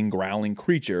 snarling, growling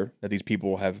creature that these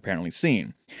people have apparently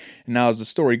seen. And now as the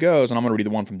story goes, and I'm going to read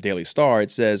the one from Daily Star,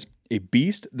 it says, a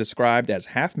beast described as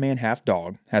half man, half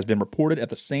dog has been reported at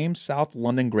the same South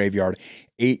London graveyard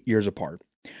 8 years apart.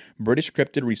 British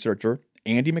cryptid researcher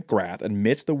Andy McGrath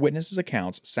admits the witnesses'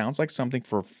 accounts sounds like something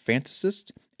for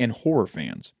fantasists and horror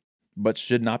fans, but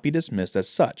should not be dismissed as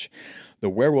such. The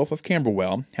Werewolf of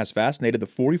Camberwell has fascinated the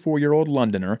 44-year-old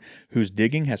Londoner, whose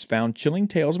digging has found chilling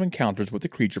tales of encounters with the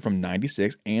creature from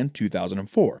 96 and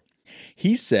 2004.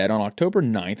 He said on October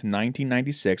 9th,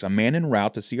 1996, a man en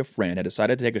route to see a friend had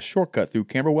decided to take a shortcut through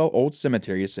Camberwell Old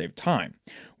Cemetery to save time,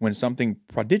 when something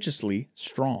prodigiously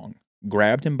strong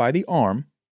grabbed him by the arm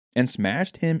and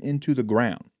smashed him into the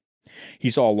ground. He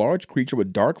saw a large creature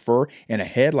with dark fur and a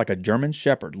head like a German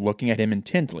shepherd looking at him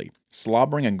intently,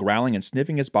 slobbering and growling and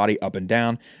sniffing his body up and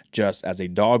down just as a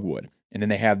dog would. And then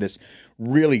they have this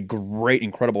really great,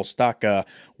 incredible stock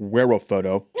werewolf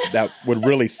photo that would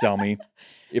really sell me.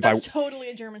 That's totally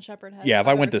a German Shepherd head. Yeah, if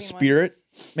I went to Spirit,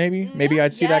 maybe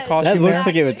I'd see that costume. That looks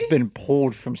there. like it's been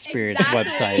pulled from Spirit's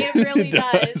website. It really It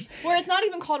does. does. Where it's not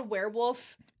even called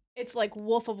werewolf, it's like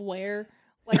wolf of were.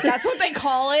 Like that's what they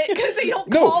call it because they don't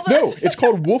call them. No, it's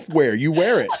called wolfwear. You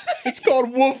wear it. It's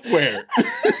called wolfwear.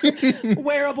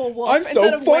 Wearable wolf. I'm so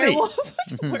Instead of funny. Werewolf,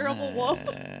 just wearable wolf.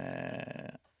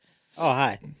 Oh,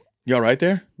 hi. You all right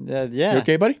there? Yeah. You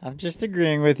okay, buddy? I'm just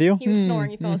agreeing with you. He was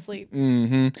snoring. He fell asleep.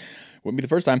 Mm-hmm. Wouldn't be the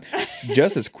first time.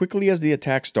 Just as quickly as the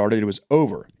attack started, it was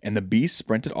over, and the beast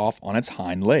sprinted off on its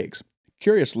hind legs.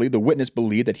 Curiously, the witness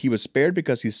believed that he was spared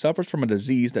because he suffers from a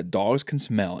disease that dogs can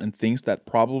smell and thinks that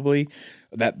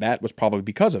that was probably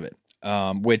because of it,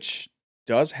 which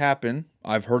does happen.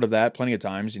 I've heard of that plenty of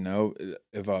times.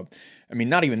 If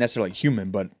not even necessarily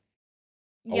human, but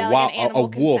a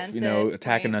wolf,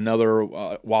 attacking another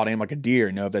wild animal like a deer.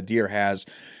 If that deer has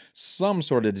some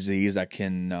sort of disease that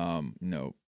can,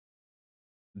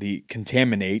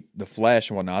 contaminate the flesh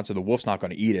and whatnot, so the wolf's not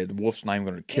going to eat it. The wolf's not even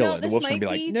going to kill it. The wolf's going to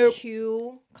be like, nope.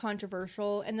 Too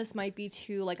controversial, and this might be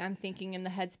too I'm thinking in the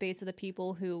headspace of the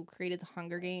people who created the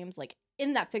Hunger Games,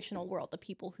 in that fictional world, the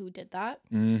people who did that.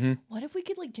 Mm-hmm. What if we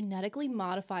could genetically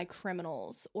modify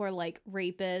criminals or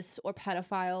rapists or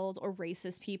pedophiles or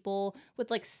racist people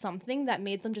with something that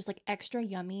made them just extra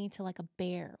yummy to a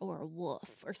bear or a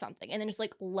wolf or something, and then just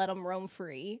let them roam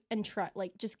free and try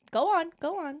just go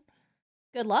on.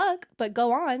 Good luck, but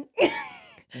go on.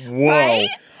 Whoa. Right?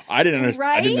 I didn't understand.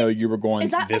 Right? I didn't know you were going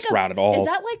this route at all. Is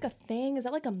that a thing? Is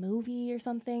that a movie or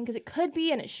something? Because it could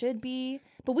be and it should be,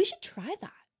 but we should try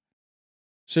that.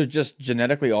 So just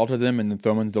genetically alter them and then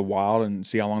throw them into the wild and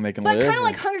see how long they can live? But kind of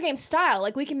like Hunger Games style.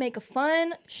 We can make a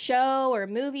fun show or a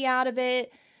movie out of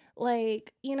it.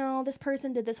 This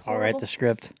person did this horrible... I'll write the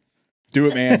script. Do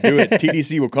it, man. Do it.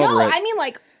 TDC will cover it.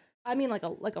 I mean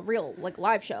a real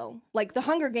live show, the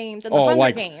Hunger Games and the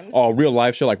Hunger Games. Oh, real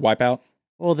live show like Wipeout.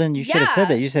 Well, then you should have said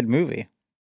that. You said movie.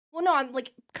 Well, no, I'm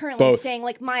currently saying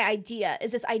my idea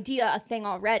is this idea a thing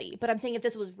already. But I'm saying if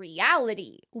this was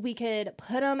reality, we could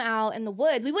put them out in the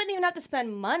woods. We wouldn't even have to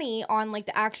spend money on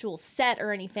the actual set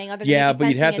or anything. Other than but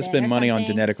you'd have to spend money on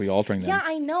genetically altering them. Yeah,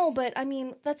 I know, but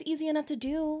that's easy enough to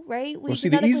do, right? We the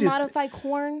genetically modify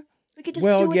corn. We could just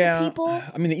do it to people.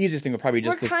 I mean, the easiest thing would probably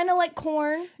just... We're kind of like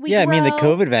corn. The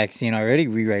COVID vaccine already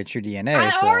rewrites your DNA.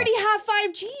 I already have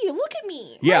 5G. Look at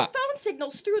me. Yeah. My phone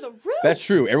signal's through the roof. That's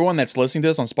true. Everyone that's listening to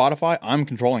this on Spotify, I'm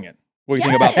controlling it. What do you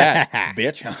think about that,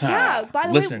 bitch? Yeah, by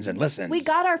the listens and listens. We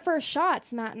got our first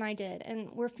shots, Matt and I did,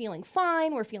 and we're feeling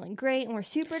fine. We're feeling great, and we're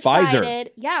super excited.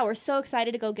 Pfizer. Yeah, we're so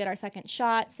excited to go get our second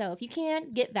shot. So if you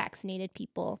can't, get vaccinated,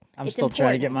 people. I'm still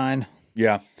trying to get mine.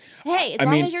 Yeah. Hey, as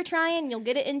long as you're trying, you'll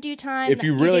get it in due time. If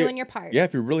you're doing your part. Yeah,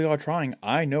 if you really are trying,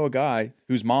 I know a guy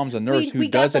whose mom's a nurse who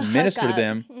does administer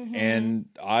them, and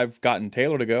I've gotten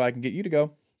Taylor to go. I can get you to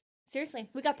go. Seriously,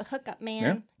 we got the hookup,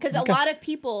 man. Because a lot of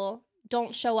people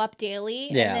don't show up daily,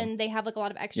 and then they have a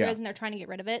lot of extras, and they're trying to get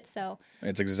rid of it. So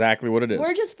it's exactly what it is.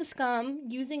 We're just the scum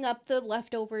using up the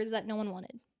leftovers that no one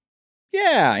wanted.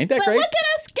 Yeah, ain't that great? Look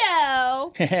at us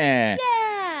go! Yeah.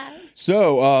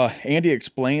 So, Andy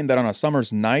explained that on a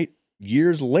summer's night,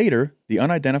 years later, the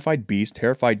unidentified beast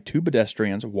terrified two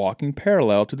pedestrians walking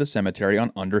parallel to the cemetery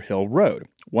on Underhill Road.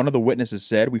 One of the witnesses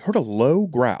said, "We heard a low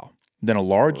growl. Then a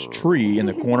large tree in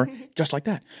the corner," just like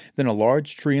that. "Then a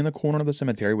large tree in the corner of the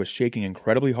cemetery was shaking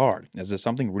incredibly hard, as if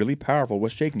something really powerful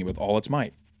was shaking it with all its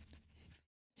might."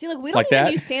 See, look, we don't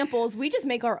even use samples. We just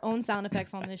make our own sound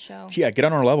effects on this show. Yeah, get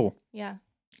on our level. Yeah.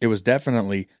 It was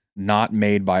definitely not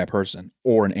made by a person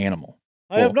or an animal.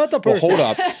 I am not the person. Hold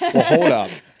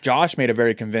up. Josh made a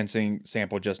very convincing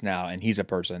sample just now, and he's a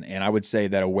person. And I would say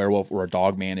that a werewolf or a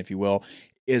dog man, if you will,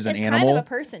 is an animal. Kind of a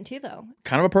person, too, though.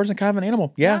 Kind of a person, kind of an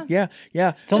animal. Yeah.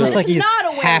 It's almost like he's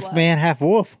half man, half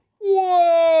wolf.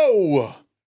 Whoa!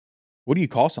 What do you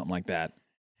call something like that?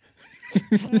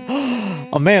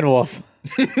 A man wolf.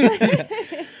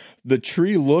 The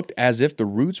tree looked as if the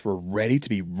roots were ready to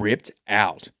be ripped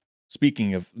out.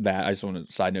 Speaking of that, I just want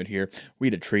to side note here. We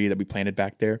had a tree that we planted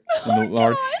back there in the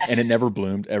yard, and it never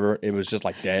bloomed ever. It was just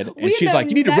dead. And she's like,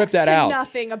 "You need to rip that out."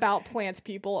 Nothing about plants,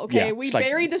 people. Okay, yeah, we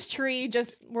buried this tree.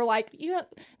 We're like,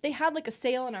 they had a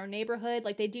sale in our neighborhood.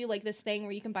 They do this thing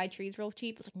where you can buy trees real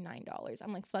cheap. It's $9.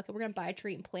 I'm like, fuck it, we're gonna buy a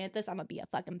tree and plant this. I'm gonna be a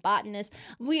fucking botanist.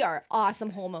 We are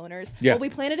awesome homeowners. Yeah. But we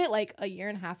planted it a year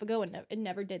and a half ago, and it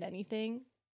never did anything.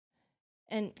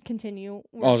 And continue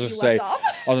where I was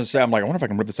gonna say, I'm like, I wonder if I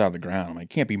can rip this out of the ground. I'm like,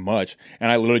 can't be much. And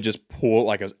I literally just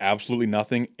pulled it was absolutely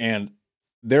nothing, and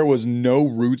there was no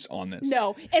roots on this.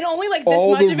 No, and only this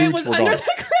much of it was under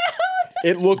the ground.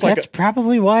 It looked That's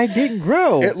probably why it didn't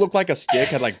grow. It looked like a stick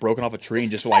had broken off a tree and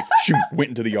just shoot, went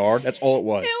into the yard. That's all it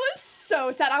was. It was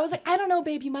so sad. I was like, I don't know,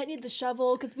 babe, you might need the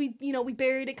shovel because we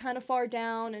buried it kind of far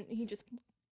down, and he just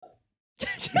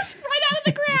right out of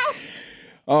the ground.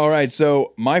 All right,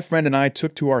 so my friend and I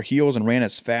took to our heels and ran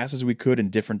as fast as we could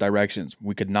in different directions.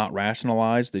 We could not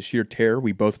rationalize the sheer terror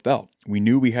we both felt. We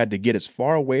knew we had to get as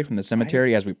far away from the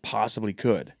cemetery as we possibly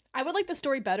could. I would like the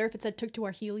story better if it said took to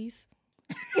our heelys.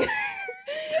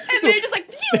 And and they just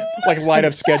like, like light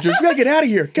up sketchers. We gotta get out of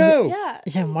here. Go. yeah.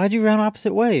 Yeah, why'd you run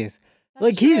opposite ways? That's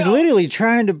Like, he's true. literally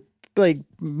trying to, like,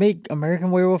 make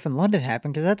American Werewolf in London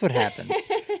happen, because that's what happens.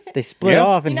 They split Yeah.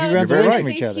 off, and You know, he runs you're away very from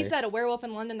right. each other. He said a werewolf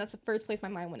in London. That's the first place my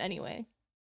mind went anyway.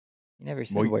 You never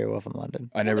said Well, Werewolf in London.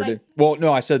 I never but I- did. Well,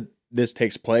 no, I said this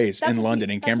takes place That's in what London,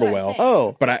 he- in that's what I'm Camberwell. saying.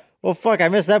 Oh, But well, fuck, I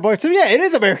missed that part. So, yeah, it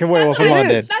is American Werewolf in That's what I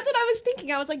London. was- That's what I was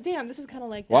thinking. I was like, damn, this is kind of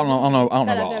like. Well, I don't know that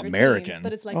I've about never American. seen,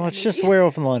 but it's like. Well, that it's just movie.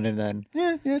 Werewolf in London, then.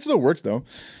 yeah, it still works though.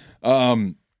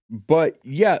 But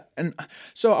yeah, and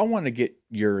so I want to get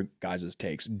your guys'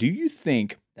 takes. Do you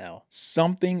think No.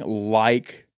 something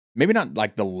like, maybe not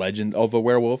like the legend of a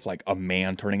werewolf, like a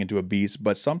man turning into a beast,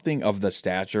 but something of the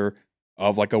stature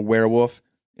of like a werewolf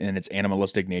and its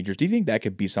animalistic natures, do you think that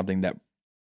could be something that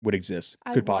would exist?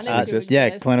 I Could want it possibly to exist? Yeah,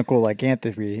 exist. clinical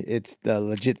lycanthropy. It's the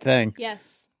legit thing. Yes.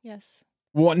 Yes.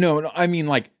 Well, no, I mean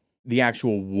like the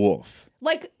actual wolf.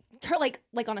 Like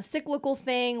on a cyclical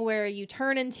thing where you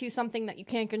turn into something that you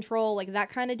can't control, like that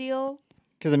kind of deal.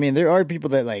 Because, I mean, there are people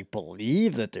that, like,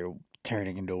 believe that they're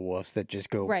turning into wolves that just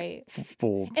go Right.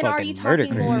 full And are you fucking murder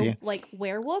talking crazy. more like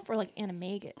werewolf or like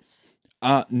animagus?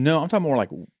 No, I'm talking more like,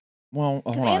 well,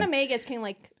 Because hold on. animagus can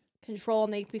like control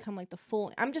and they become like the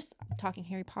full. I'm just talking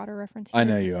Harry Potter reference here. I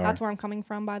know you are. That's where I'm coming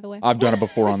from, by the way. I've done it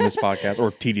before on this podcast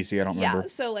or TDC. I don't yeah. remember.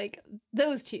 So like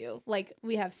those two, like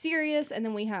we have Sirius and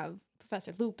then we have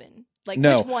Professor Lupin. Like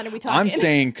No, which one are we talking? I'm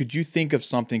saying, could you think of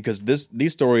something? Because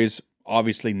these stories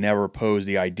obviously never pose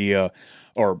the idea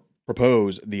or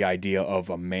propose the idea of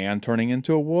a man turning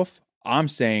into a wolf. I'm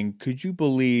saying, could you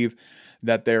believe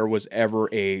that there was ever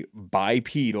a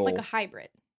bipedal, like a hybrid.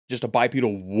 just a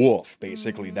bipedal wolf,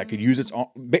 basically, that could use its own?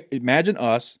 Imagine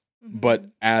us, but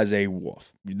as a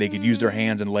wolf. They could use their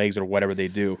hands and legs or whatever they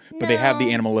do, but they have the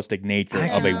No. animalistic nature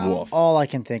of a No. wolf. All I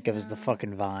can think of is the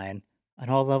fucking vine. On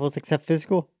all levels except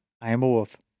physical, I am a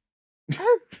wolf.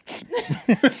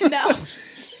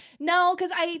 No, because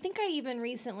I think I even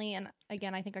recently, and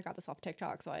again, I think I got this off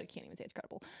TikTok, so I can't even say it's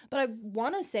credible. But I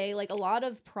want to say, like, a lot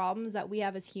of problems that we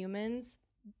have as humans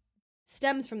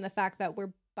stems from the fact that we're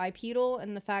bipedal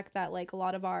and the fact that, like, a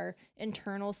lot of our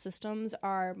internal systems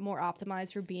are more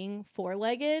optimized for being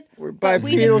four-legged. We're But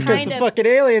we bipedal just because kind the of- fucking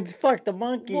aliens fucked the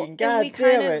monkey. Well, and and God we damn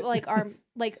kind it. of, like, are,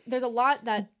 like, there's a lot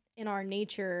that in our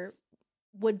nature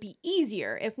would be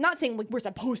easier if not saying like we're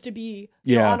supposed to be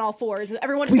Yeah. on all fours.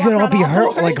 Everyone just we walk could all around be on all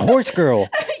hurt fours. like horse girl.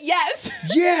 Yes.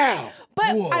 Yeah. But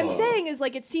I'm Whoa. saying is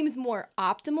like it seems more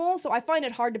optimal. So I find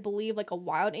it hard to believe like a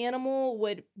wild animal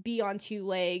would be on two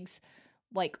legs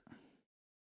like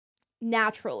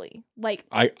naturally. Like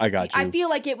I got you. I feel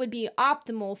like it would be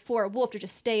optimal for a wolf to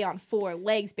just stay on four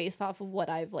legs based off of what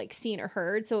I've like seen or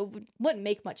heard. So it wouldn't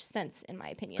make much sense in my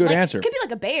opinion. Good like, answer. It could be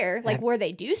like a bear, like where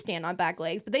they do stand on back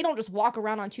legs, but they don't just walk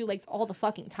around on two legs all the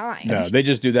fucking time. No, they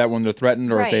just do that when they're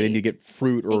threatened or if they Right. need to get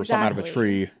fruit or something out of a Exactly.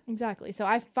 tree. Exactly. So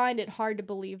I find it hard to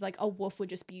believe like a wolf would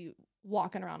just be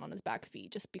walking around on his back feet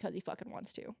just because he fucking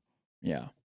wants to. Yeah.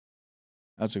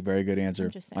 That's a very good answer.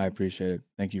 just saying. I appreciate it.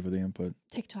 Thank you for the input.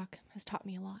 TikTok has taught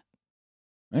me a lot.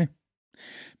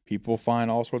 People find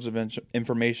all sorts of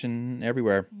information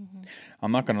everywhere.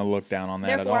 I'm not going to look down on that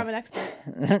Therefore, at I'm all. an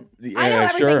expert. Yeah, I know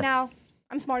everything sure. now.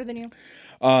 I'm smarter than you.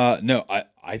 No,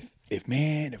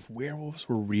 if werewolves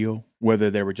were real, whether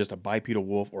they were just a bipedal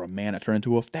wolf or a man that turned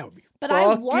into a wolf, that would be But I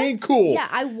fucking want, cool. Yeah,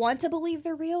 I want to believe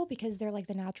they're real because they're like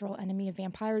the natural enemy of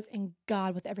vampires. And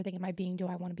God, with everything in my being, do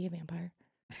I want to be a vampire?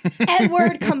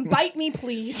 Edward, come bite me,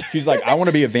 please. She's like, I want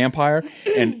to be a vampire,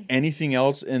 and anything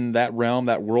else in that realm,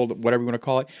 that world, whatever you want to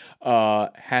call it,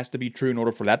 has to be true in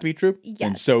order for that to be true. Yes,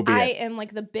 And so be I it. am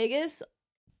like the biggest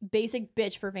basic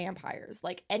bitch for vampires.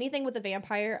 Like anything with a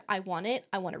vampire, I want it.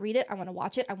 I want to read it. I want to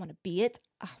watch it. I want to be it.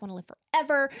 I want to live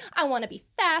forever. I want to be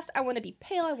fast. I want to be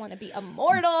pale. I want to be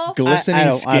immortal. Glistening I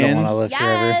don't skin. want to live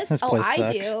forever. Yes. This Oh, place I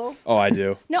sucks. do. Oh, I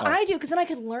do. No, Oh. I do, because then I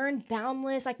could learn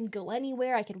boundless. I can go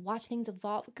anywhere. I could watch things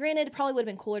evolve. Granted, it probably would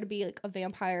have been cooler to be like a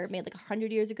vampire made like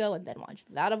 100 years ago and then watch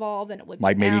that evolve than it would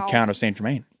Like be maybe now. Count of Saint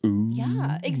Germain. Ooh.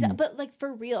 Yeah, exactly. But like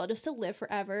for real, just to live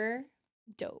forever,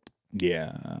 dope,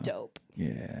 Yeah. dope.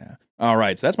 Yeah. All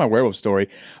right. So that's my werewolf story.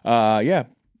 Yeah.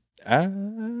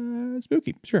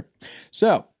 Spooky. Sure.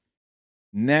 So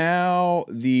now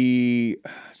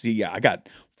I got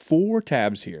 4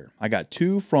 tabs here. I got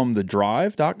 2 from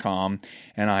thedrive.com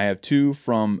and I have 2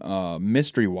 from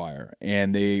Mystery Wire.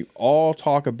 And they all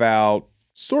talk about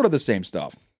sort of the same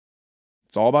stuff.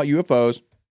 It's all about UFOs.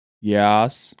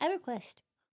 Yes. I request.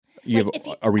 You Like, have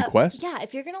if a request? Yeah,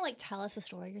 if you're gonna like tell us a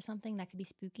story or something that could be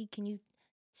spooky, can you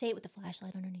say it with a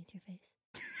flashlight underneath your face?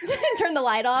 Turn the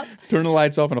light off. Turn the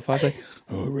lights off and a flashlight.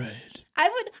 All right.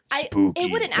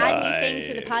 It wouldn't add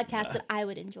anything to the podcast, but I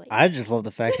would enjoy it. I just love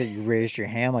the fact that you raised your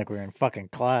hand like we were in fucking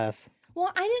class.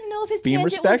 Well, I didn't know if his Being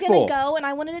tangent was respectful. going to go, and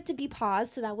I wanted it to be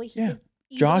paused so that way he could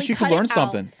easily Josh, you could cut it learn out.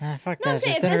 something. Fuck No, I'm that.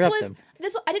 saying Just if interrupt him.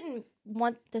 I didn't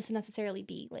want this to necessarily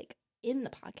be like in the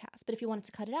podcast, but if he wanted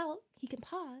to cut it out, he can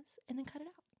pause and then cut it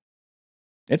out.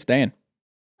 It's Dan.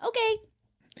 Okay.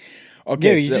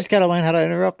 Okay. Yeah, you just gotta learn how to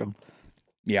interrupt him.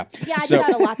 Yeah. Yeah, I do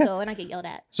that a lot though, and I get yelled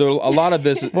at. So a lot of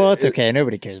this. Well, it's okay.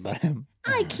 Nobody cares about him.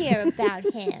 I care about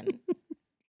him.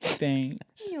 Thanks.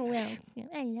 You're welcome.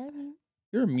 I love you.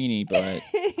 You're a meanie, but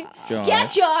Josh. Yeah,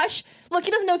 Josh. Look,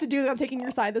 he doesn't know what to do. I'm taking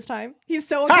your side this time. He's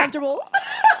so uncomfortable.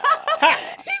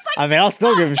 I mean, I'll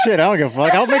still give him shit. I don't give a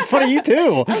fuck. I'll make fun of you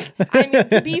too. I mean,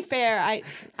 to be fair,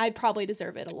 I probably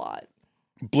deserve it a lot.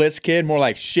 Bliss kid, more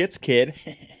like shits kid.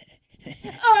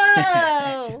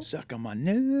 Oh, Suck on my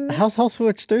nose. How's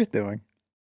Switched Earth doing?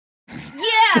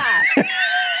 yeah.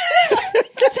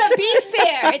 To be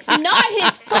fair, it's not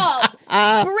his fault.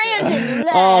 Brandon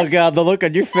left. Oh god, the look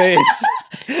on your face.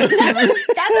 That's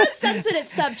a sensitive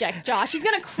subject, Josh. He's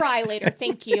gonna cry later.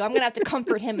 Thank you. I'm gonna have to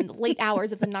comfort him in the late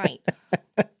hours of the night.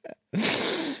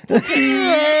 It's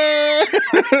okay.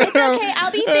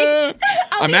 I'll be big.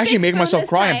 I'm actually making myself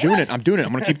cry. Time. I'm doing it.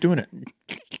 I'm gonna keep doing it.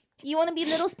 You want to be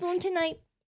Little Spoon tonight?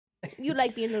 You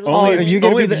like being Little Oh, Spoon? if you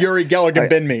gonna only be if the- Yuri Geller can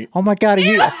bend me. Oh my god, are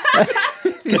you?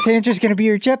 Cassandra's gonna be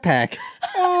your jetpack.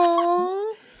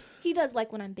 He does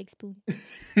like when I'm Big Spoon.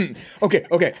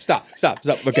 Okay. Stop.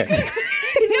 Okay.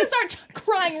 He's gonna start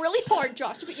crying really hard,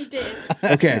 Josh. Look what you did.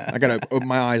 Okay. I gotta open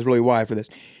my eyes really wide for this.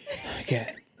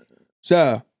 Okay.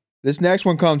 So this next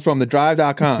one comes from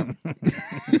thedrive.com.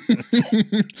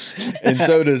 And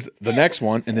so does the next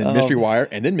one, and then Mystery Wire,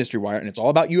 and then Mystery Wire, and it's all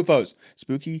about UFOs,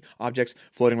 spooky objects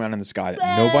floating around in the sky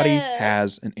that nobody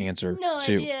has an answer No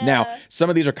to. idea. Now, some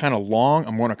of these are kind of long.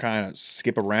 I'm going to kind of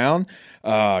skip around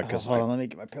because Hold on, let me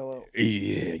get my pillow.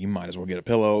 yeah, you might as well get a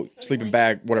pillow, sleeping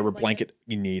bag, whatever blanket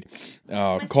you need.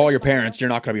 Call your parents. You're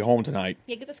not going to be home tonight.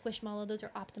 Yeah, get the Squishmallow. Those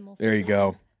are optimal. There you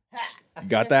go. You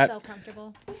got They're that? so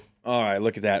comfortable. All right,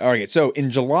 look at that. All right, so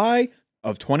in July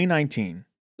of 2019,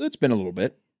 it's been a little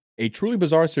bit, a truly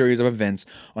bizarre series of events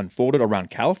unfolded around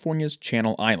California's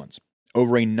Channel Islands.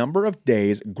 Over a number of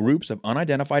days, groups of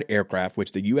unidentified aircraft,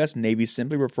 which the U.S. Navy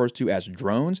simply refers to as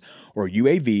drones or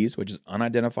UAVs, which is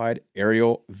unidentified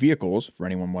aerial vehicles, for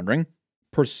anyone wondering,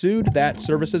 pursued that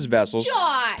service's vessels,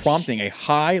 Josh! prompting a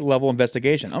high-level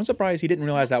investigation. I'm surprised he didn't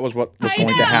realize that was what was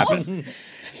going to happen.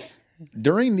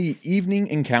 During the evening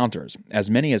encounters, as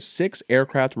many as 6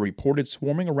 aircraft were reported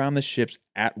swarming around the ships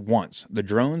at once. The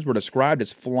drones were described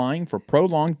as flying for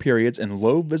prolonged periods in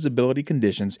low visibility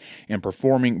conditions and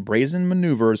performing brazen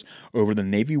maneuvers over the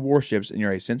Navy warships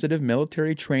near a sensitive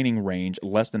military training range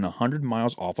less than 100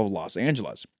 miles off of Los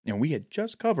Angeles. And we had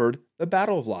just covered the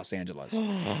Battle of Los Angeles.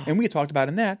 And we had talked about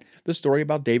in that the story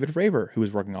about David Fravor, who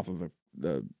was working off of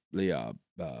the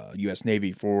U.S.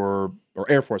 Navy or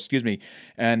Air Force,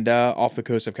 and off the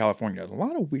coast of California. A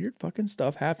lot of weird fucking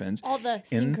stuff happens. All the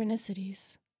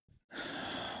synchronicities.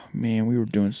 Man, we were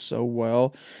doing so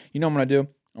well. You know what I'm gonna do?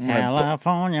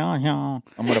 California,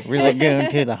 I'm gonna really good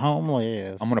to the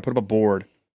homeless. I'm gonna put up a board.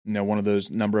 One of those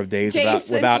number of days Since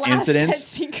without last incidents.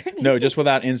 said synchronicity. No, just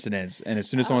without incidents. And as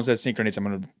soon as someone says synchronous, I'm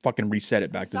gonna fucking reset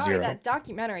it back to Sorry, 0. that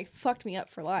documentary fucked me up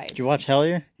for life. Did you watch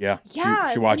Hellier? Yeah,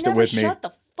 Yeah, she watched you it with never me. Shut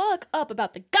the fuck up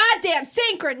about the goddamn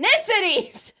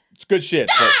synchronicities. It's good shit.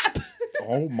 Stop!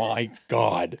 Oh my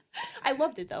god. I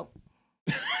loved it though.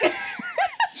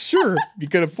 Sure, you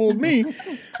could have fooled me.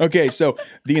 Okay, so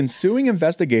the ensuing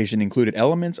investigation included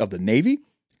elements of the Navy,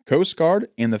 Coast Guard,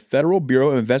 and the Federal Bureau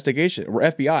of Investigation, or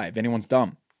FBI, if anyone's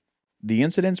dumb. The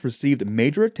incidents received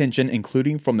major attention,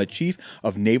 including from the Chief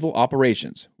of Naval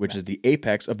Operations, which is the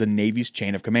apex of the Navy's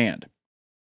chain of command.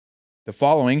 The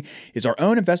following is our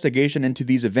own investigation into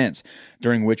these events,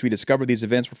 during which we discovered these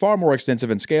events were far more extensive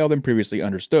in scale than previously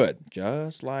understood,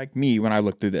 just like me when I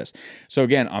looked through this. So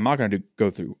again, I'm not going to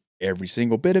go through every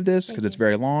single bit of this because it's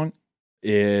very long.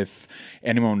 If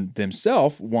anyone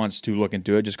themselves wants to look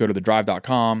into it, just go to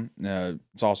thedrive.com.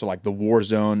 It's also like the war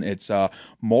zone. It's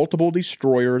multiple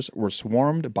destroyers were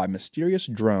swarmed by mysterious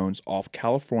drones off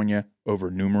California over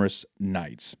numerous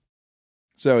nights.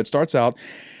 So it starts out,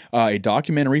 a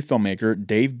documentary filmmaker,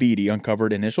 Dave Beatty,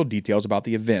 uncovered initial details about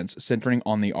the events centering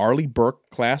on the Arleigh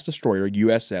Burke-class destroyer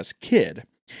USS Kidd.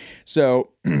 So,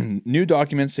 new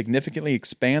documents significantly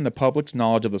expand the public's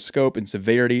knowledge of the scope and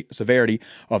severity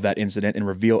of that incident and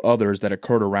reveal others that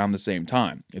occurred around the same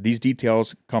time. These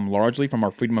details come largely from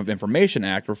our Freedom of Information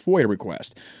Act or FOIA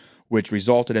request. which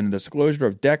resulted in the disclosure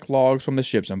of deck logs from the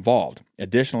ships involved.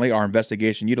 Additionally, our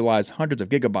investigation utilized hundreds of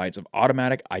gigabytes of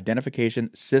automatic identification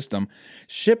system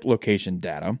ship location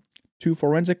data to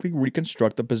forensically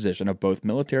reconstruct the position of both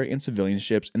military and civilian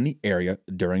ships in the area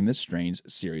during this strange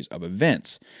series of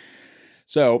events.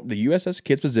 So, the USS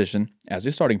Kidd's position as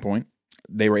a starting point,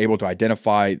 they were able to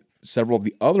identify several of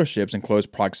the other ships in close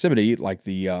proximity, like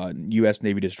the U.S.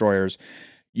 Navy destroyers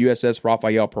USS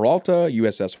Rafael Peralta,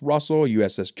 USS Russell,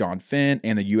 USS John Finn,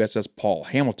 and the USS Paul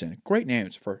Hamilton. Great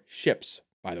names for ships,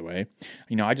 by the way.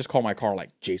 You know, I just call my car like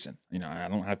Jason. You know, I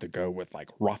don't have to go with like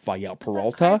Rafael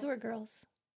Peralta. Cars were girls.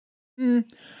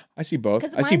 I see both.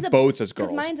 I see boats as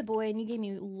girls. Because mine's a boy, and you gave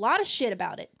me a lot of shit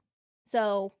about it.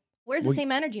 So where's the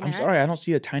same energy, man? I'm sorry, I don't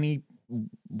see a tiny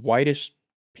whitish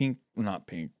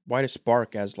whitish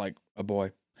spark as like a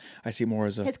boy. I see more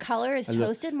as his color is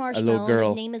toasted marshmallow. Girl.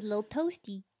 His name is Lil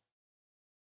Toasty.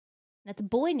 That's a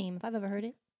boy name if I've ever heard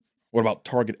it. What about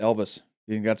Target Elvis?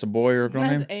 You think that's a boy or a girl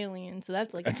name? That's alien. So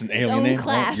that's like that's an alien name.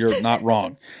 Class. Well, you're not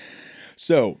wrong.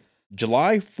 So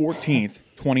July 14th,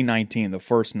 2019, the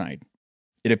first night.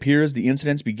 It appears the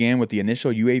incidents began with the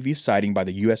initial UAV sighting by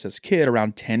the USS Kidd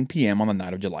around 10 p.m. on the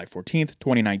night of July 14th,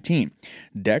 2019.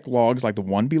 Deck logs like the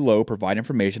one below provide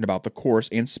information about the course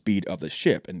and speed of the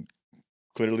ship. And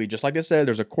clearly, just like I said,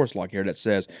 there's a course log here that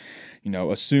says,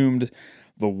 assumed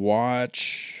the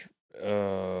watch,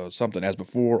 something as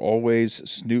before, always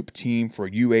Snoop team for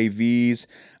UAVs.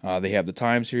 They have the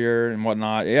times here and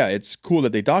whatnot. Yeah, it's cool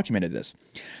that they documented this.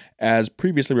 As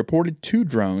previously reported, 2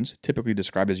 drones, typically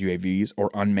described as UAVs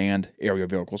or unmanned aerial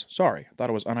vehicles. Sorry, I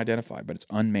thought it was unidentified, but it's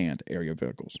unmanned aerial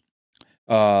vehicles.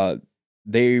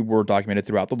 They were documented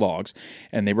throughout the logs,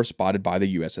 and they were spotted by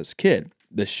the USS Kidd.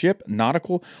 The ship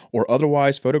nautical or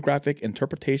otherwise photographic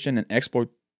interpretation and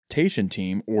exploitation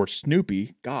team, or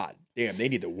Snoopy, god damn, they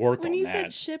need to work on that. When you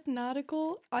said ship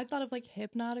nautical, I thought of like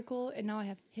hypnautical, and now I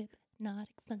have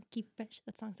hypnotic, funky, fresh.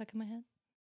 That song stuck in my head.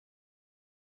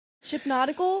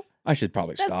 Shipnautical? I should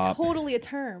probably stop. That's totally a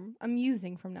term I'm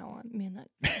using from now on. Man,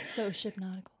 that's so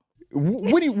shipnautical.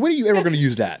 When are you ever going to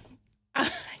use that?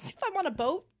 If I'm on a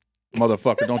boat.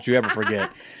 Motherfucker, don't you ever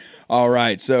forget. All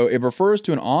right, so it refers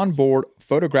to an onboard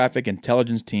photographic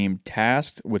intelligence team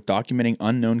tasked with documenting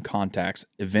unknown contacts,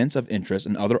 events of interest,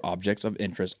 and other objects of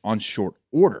interest on short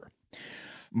order.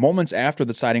 Moments after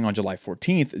the sighting on July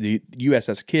 14th, the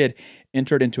USS Kidd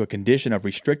entered into a condition of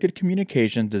restricted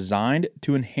communication designed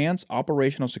to enhance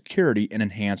operational security and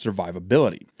enhance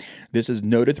survivability. This is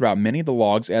noted throughout many of the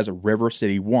logs as River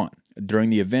City 1. During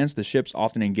the events, the ships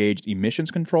often engaged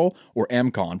emissions control, or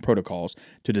MCON, protocols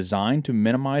to design to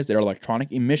minimize their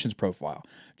electronic emissions profile.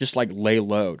 Just like lay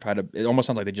low. It almost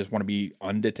sounds like they just want to be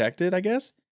undetected, I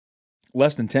guess.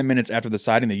 Less than 10 minutes after the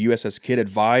sighting, the USS Kidd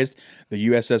advised the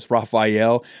USS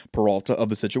Rafael Peralta of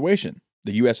the situation.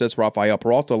 The USS Rafael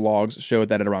Peralta logs showed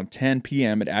that at around 10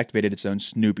 p.m. it activated its own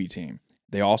Snoopy team.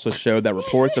 They also showed that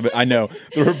reports of it. I know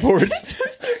the reports so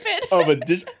stupid. of a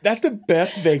dish. That's the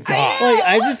best they got.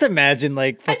 I just imagine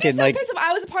fucking I'd be so pissed if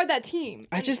I was a part of that team.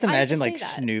 I just imagine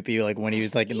Snoopy when he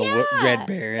was in the Red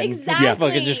Baron, exactly.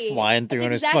 fucking just flying through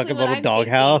in his fucking little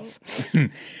doghouse.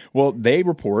 Well, they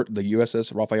report, the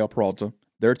USS Rafael Peralta,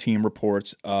 their team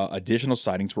reports additional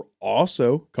sightings were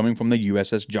also coming from the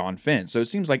USS John Finn. So it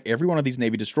seems like every one of these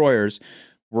Navy destroyers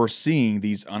were seeing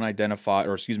these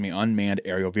unmanned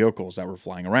aerial vehicles that were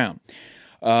flying around.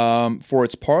 For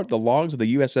its part, the logs of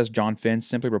the USS John Finn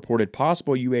simply reported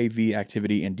possible UAV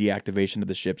activity and deactivation of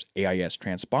the ship's AIS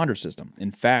transponder system.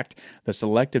 In fact, the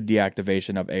selective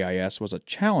deactivation of AIS was a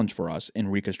challenge for us in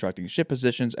reconstructing ship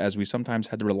positions, as we sometimes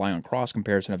had to rely on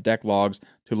cross-comparison of deck logs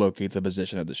to locate the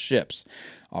position of the ships.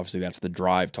 Obviously, that's the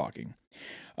drive talking.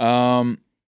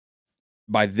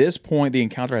 By this point, the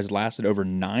encounter has lasted over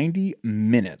 90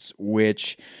 minutes,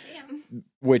 which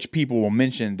people will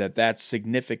mention that's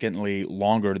significantly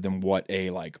longer than what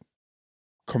a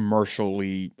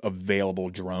commercially available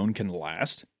drone can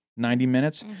last. 90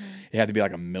 minutes. Mm-hmm. It had to be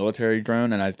like a military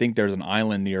drone, and I think there's an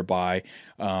island nearby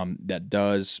that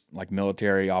does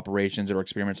military operations or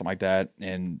experiments, something like that.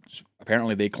 And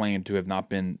apparently, they claim to have not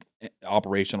been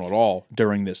operational at all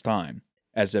during this time.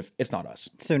 As if it's not us.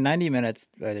 So 90 minutes,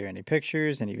 are there any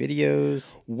pictures, any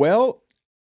videos? Well,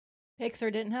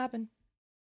 Pixar didn't happen.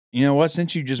 You know what?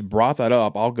 Since you just brought that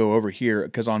up, I'll go over here,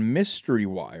 because on Mystery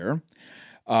Wire,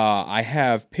 I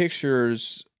have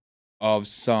pictures of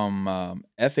some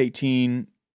F-18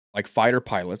 fighter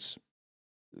pilots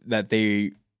that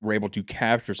they were able to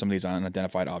capture some of these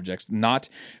unidentified objects, not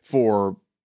for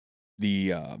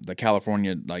the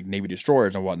California Navy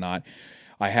destroyers and whatnot.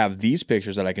 I have these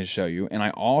pictures that I can show you, and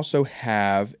I also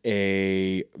have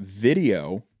a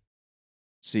video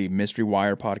See, Mystery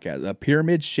Wire podcast. A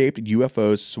pyramid-shaped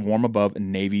UFOs swarm above a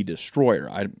Navy destroyer.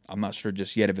 I'm not sure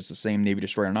just yet if it's the same Navy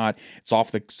destroyer or not. It's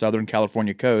off the Southern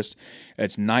California coast.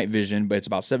 It's night vision, but it's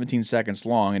about 17 seconds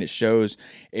long, and it shows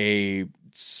a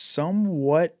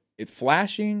somewhat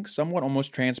flashing, somewhat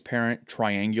almost transparent,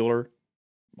 triangular,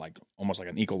 like almost like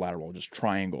an equilateral, just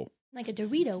triangle. Like a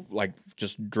Dorito. Like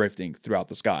just drifting throughout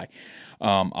the sky.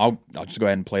 I'll just go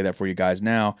ahead and play that for you guys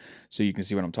now so you can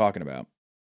see what I'm talking about.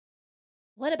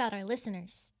 What about our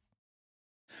listeners?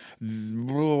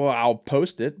 I'll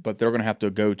post it, but they're going to have to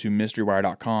go to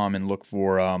mysterywire.com and look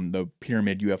for the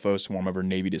pyramid UFO swarm over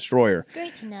Navy destroyer.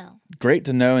 Great to know. Great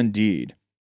to know indeed.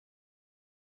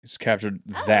 It's captured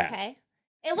that. Okay.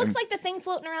 It looks like the thing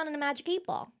floating around in a magic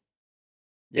 8-ball.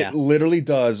 Yeah. It literally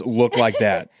does look like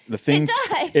that. The thing, It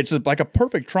does. It's like a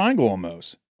perfect triangle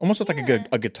almost. Almost looks like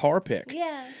a guitar pick.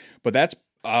 Yeah. But that's,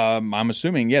 I'm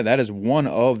assuming, that is one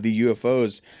of the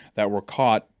UFOs that were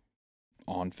caught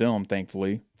on film,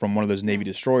 thankfully, from one of those Navy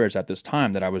destroyers at this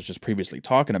time that I was just previously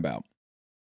talking about.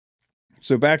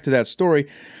 So back to that story,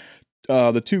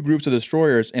 the two groups of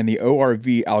destroyers and the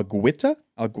ORV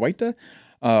Alguita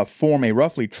form a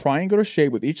roughly triangular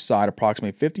shape with each side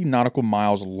approximately 50 nautical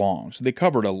miles long. So they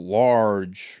covered a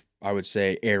large, I would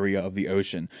say, area of the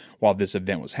ocean while this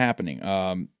event was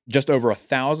happening. Just over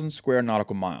 1,000 square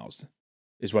nautical miles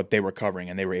is what they were covering,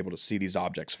 and they were able to see these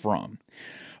objects from.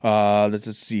 Let's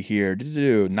just see here.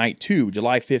 Night 2,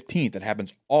 July 15th. It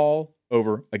happens all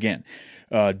over again.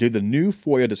 Due to the new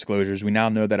FOIA disclosures, we now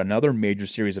know that another major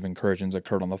series of incursions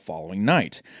occurred on the following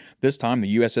night. This time,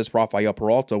 the USS Rafael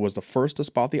Peralta was the first to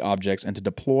spot the objects and to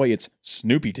deploy its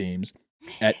Snoopy teams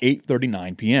at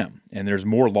 8:39 p.m. And there's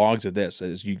more logs of this,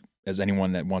 as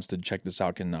anyone that wants to check this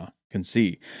out can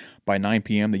see. By 9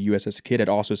 p.m., the USS Kidd had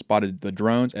also spotted the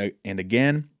drones and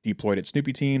again deployed its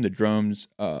Snoopy team. The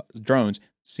drones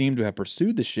seemed to have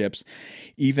pursued the ships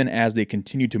even as they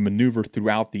continued to maneuver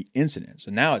throughout the incident.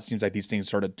 So now it seems like these things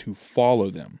started to follow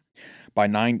them. By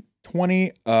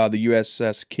 9:20, the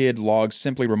USS Kidd logs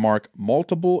simply remark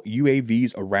multiple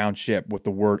UAVs around ship with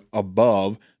the word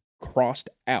above crossed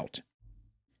out.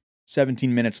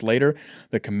 17 minutes later,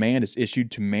 the command is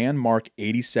issued to man Mark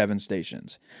 87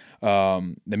 stations.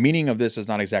 The meaning of this is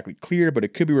not exactly clear, but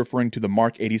it could be referring to the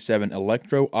Mark 87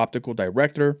 electro-optical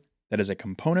director that is a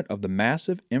component of the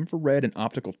massive infrared and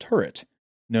optical turret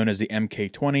known as the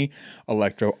MK-20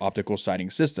 electro-optical sighting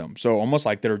system. So almost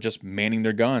like they're just manning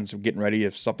their guns, getting ready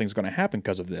if something's going to happen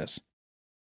because of this.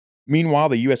 Meanwhile,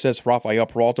 the USS Rafael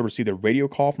Peralta received a radio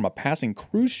call from a passing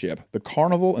cruise ship, the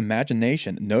Carnival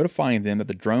Imagination, notifying them that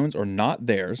the drones are not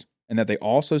theirs and that they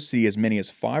also see as many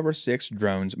as 5 or 6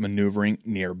 drones maneuvering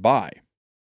nearby.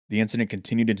 The incident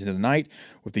continued into the night,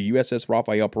 with the USS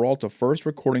Rafael Peralta first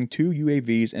recording 2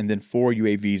 UAVs and then 4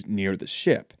 UAVs near the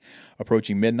ship.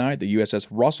 Approaching midnight, the USS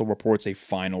Russell reports a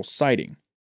final sighting.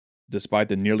 Despite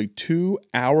the nearly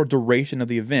 2-hour duration of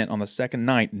the event on the second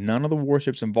night, none of the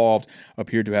warships involved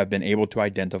appeared to have been able to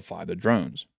identify the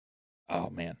drones. Oh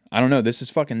man, I don't know, this is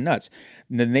fucking nuts.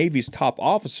 The Navy's top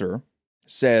officer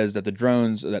says that the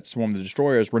drones that swarm the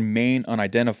destroyers remain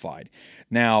unidentified.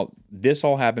 Now, this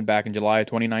all happened back in July of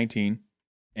 2019,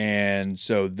 and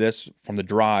so this from the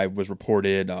drive was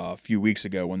reported a few weeks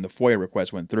ago when the FOIA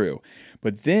request went through.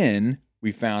 But then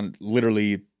we found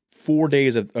literally 4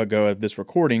 days ago of this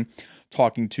recording,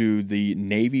 talking to the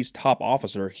Navy's top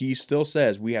officer. He still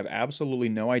says we have absolutely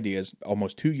no ideas,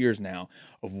 almost 2 years now,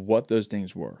 of what those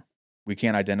things were. We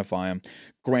can't identify them.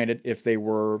 Granted, if they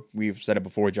were, we've said it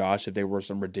before, Josh, if they were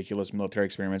some ridiculous military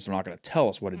experiments, they're not going to tell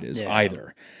us what it is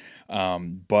either.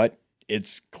 But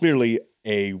it's clearly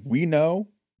we know.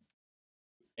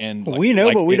 And we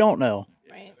know, but we don't know.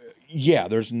 Right. Yeah,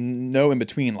 there's no in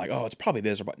between like, oh, it's probably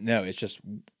this or no, it's just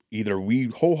either we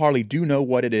wholeheartedly do know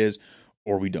what it is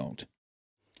or we don't.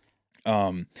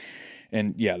 And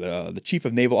yeah, the Chief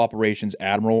of Naval Operations,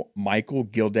 Admiral Michael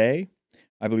Gilday,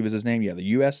 I believe is his name. Yeah, the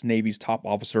U.S. Navy's top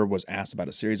officer was asked about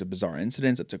a series of bizarre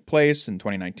incidents that took place in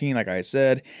 2019, like I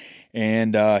said.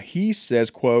 And he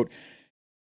says, quote,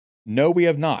 "No, we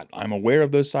have not. I'm aware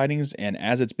of those sightings, and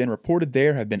as it's been reported,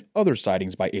 there have been other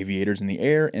sightings by aviators in the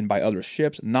air and by other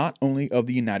ships, not only of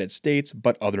the United States,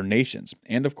 but other nations,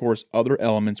 and of course, other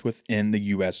elements within the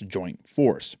U.S. Joint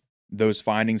Force. Those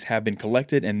findings have been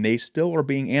collected, and they still are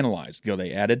being analyzed,"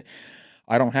 Gilday added.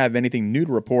 "I don't have anything new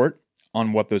to report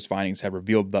on what those findings have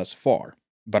revealed thus far.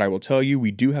 But I will tell you,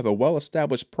 we do have a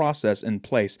well-established process in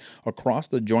place across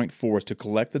the Joint Force to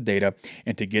collect the data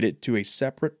and to get it to a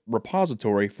separate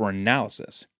repository for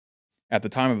analysis. At the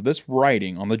time of this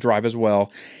writing on the drive as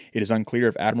well, it is unclear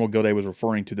if Admiral Gilday was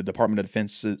referring to the Department of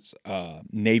Defense's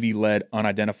Navy-led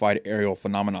Unidentified Aerial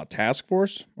Phenomena Task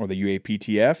Force, or the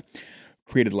UAPTF,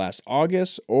 created last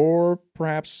August, or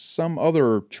perhaps some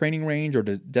other training range or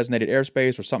designated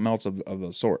airspace or something else of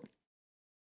the sort.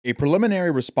 A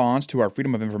preliminary response to our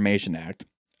Freedom of Information Act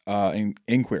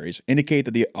inquiries indicate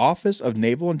that the Office of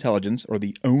Naval Intelligence, or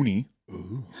the ONI,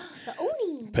 The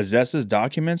Oni. possesses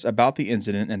documents about the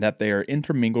incident and that they are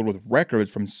intermingled with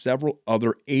records from several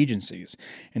other agencies.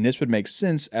 And this would make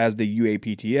sense as the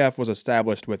UAPTF was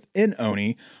established within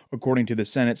ONI, according to the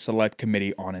Senate Select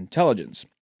Committee on Intelligence.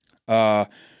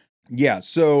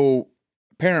 So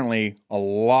apparently a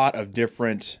lot of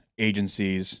different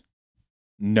agencies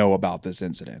know about this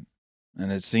incident.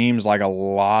 And it seems like a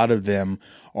lot of them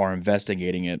are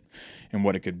investigating it and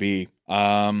what it could be.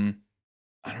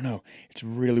 I don't know. It's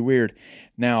really weird.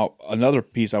 Now, another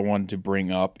piece I wanted to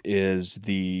bring up is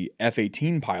the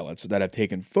F-18 pilots that have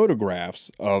taken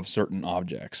photographs of certain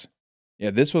objects.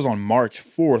 Yeah, this was on March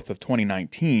 4th of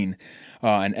 2019.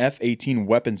 An F-18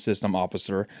 weapons system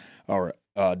officer, or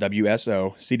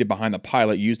WSO, seated behind the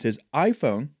pilot, used his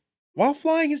iPhone while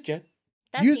flying his jet.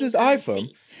 Used his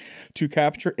iPhone to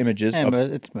capture images but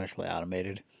it's mostly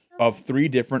automated. of 3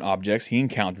 different objects he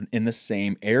encountered in the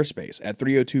same airspace. At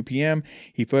 3:02 p.m.,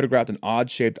 he photographed an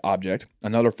odd-shaped object.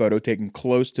 Another photo taken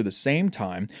close to the same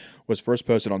time was first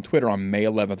posted on Twitter on May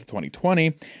 11th,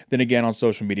 2020, then again on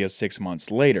social media 6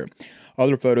 months later.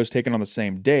 Other photos taken on the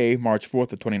same day, March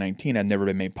 4th of 2019, had never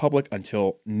been made public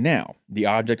until now. The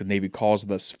object the Navy calls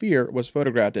the Sphere was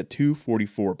photographed at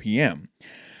 2:44 p.m.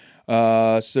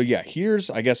 Here's,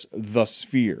 I guess, the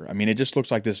Sphere. I mean, it just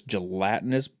looks like this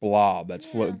gelatinous blob that's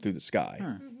floating through the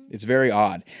sky. It's very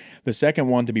odd. The second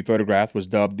one to be photographed was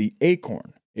dubbed the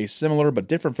Acorn. A similar but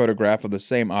different photograph of the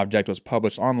same object was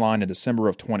published online in December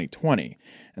of 2020.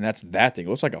 And that's that thing. It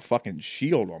looks like a fucking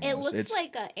shield almost. It looks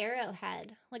like an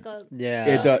arrowhead. Like a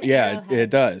It does. Yeah, it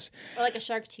does. Or like a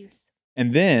shark tooth.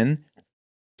 And then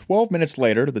 12 minutes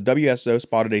later, the WSO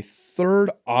spotted a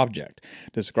third object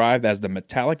described as the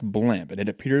metallic blimp, and it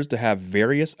appears to have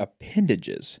various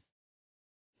appendages.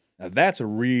 Now, that's a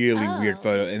really weird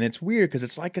photo, and it's weird because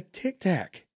it's like a Tic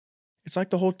Tac. It's like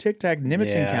the whole Tic Tac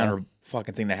Nimitz encounter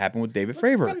fucking thing that happened with David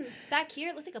Fravor. From back here,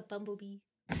 it looks like a bumblebee.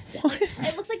 What?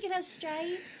 It looks like it has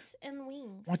stripes and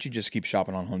wings. Why don't you just keep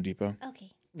shopping on Home Depot?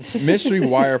 Okay. Mystery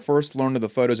Wire first learned of the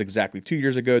photos exactly 2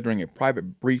 years ago during a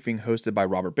private briefing hosted by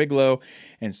Robert Bigelow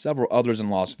and several others in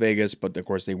Las Vegas, but of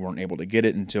course they weren't able to get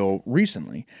it until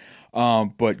recently.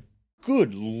 But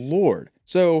good Lord.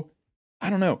 So, I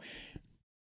don't know.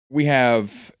 We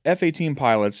have F-18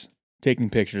 pilots taking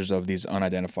pictures of these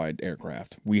unidentified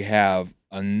aircraft. We have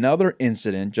another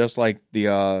incident, just like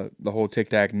the whole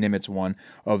Tic Tac Nimitz one,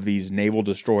 of these naval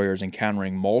destroyers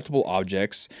encountering multiple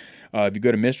objects. If you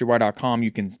go to mysterywire.com,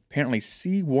 you can apparently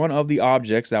see one of the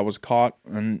objects that was caught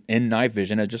in night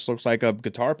vision. It just looks like a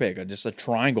guitar pick, just a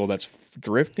triangle that's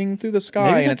drifting through the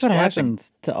sky. Maybe and that's it's what flashing.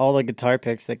 happens to all the guitar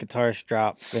picks that guitarists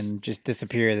drop and just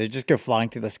disappear. They just go flying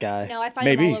through the sky. No, I find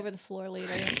Maybe. them all over the floor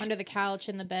later, under the couch,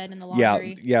 in the bed, in the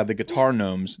laundry. Yeah, the guitar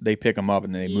gnomes, they pick them up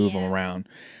and they move them around.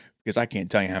 Because I can't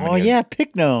tell you how many. Oh yeah,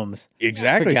 pick gnomes.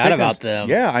 Exactly. Forgot about them.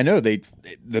 Yeah, I know.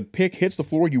 The pick hits the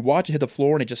floor. You watch it hit the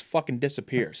floor, and it just fucking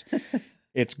disappears.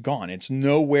 It's gone. It's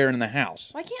nowhere in the house.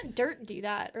 Why can't dirt do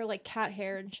that? Or like cat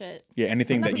hair and shit. Yeah,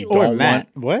 anything that you Or don't Matt,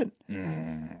 want. what?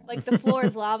 Like the floor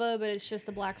is lava, but it's just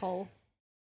a black hole.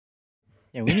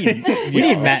 Yeah, we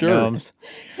need Matt gnomes.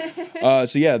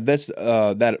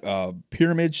 That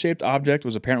pyramid-shaped object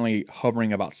was apparently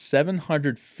hovering about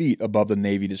 700 feet above the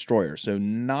Navy destroyer. So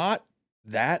not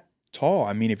that tall.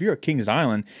 I mean, if you're at Kings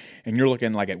Island and you're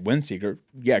looking like at Windseeker,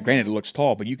 yeah, granted it looks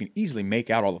tall, but you can easily make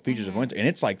out all the features of Windseeker, and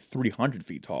it's like 300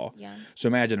 feet tall. Yeah. So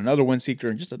imagine another Windseeker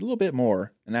and just a little bit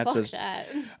more, and that's Fuck just that.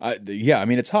 I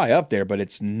mean, it's high up there, but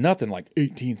it's nothing like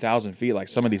 18,000 feet like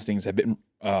some of these things have been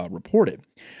reported.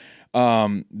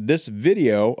 This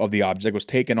video of the object was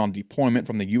taken on deployment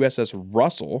from the USS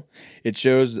Russell. It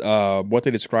shows what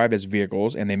they described as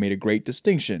vehicles, and they made a great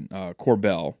distinction.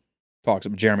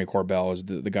 Jeremy Corbell is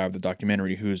the guy of the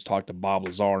documentary who's talked to Bob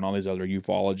Lazar and all these other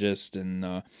ufologists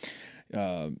and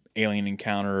alien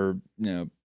encounter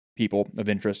people of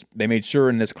interest. They made sure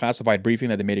in this classified briefing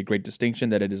that they made a great distinction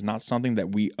that it is not something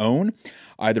that we own,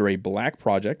 either a black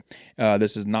project.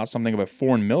 This is not something of a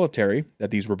foreign military,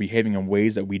 that these were behaving in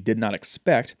ways that we did not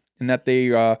expect, and that they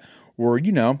were,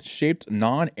 shaped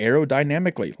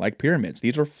non-aerodynamically like pyramids.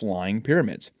 These are flying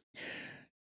pyramids.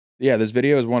 Yeah, this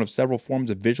video is one of several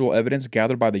forms of visual evidence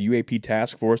gathered by the UAP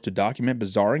task force to document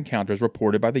bizarre encounters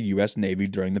reported by the U.S. Navy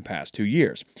during the past 2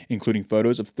 years, including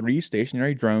photos of 3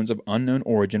 stationary drones of unknown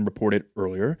origin reported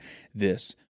earlier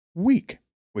this week,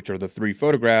 which are the 3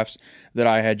 photographs that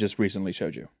I had just recently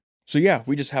showed you. So yeah,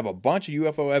 we just have a bunch of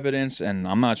UFO evidence, and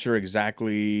I'm not sure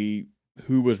exactly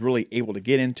who was really able to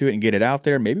get into it and get it out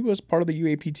there. Maybe it was part of the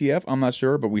UAPTF, I'm not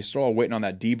sure, but we're still waiting on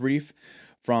that debrief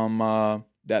from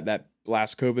that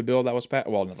last COVID bill that was passed.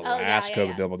 Well, not the last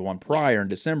COVID bill, but the one prior in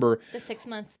December. The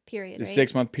 6-month period, The right?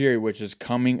 6-month period, which is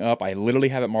coming up. I literally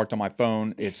have it marked on my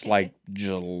phone. It's like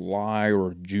July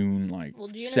or June, like Well,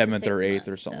 June is 7th or 8th months,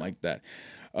 or something so. like that.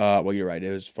 Well, you're right.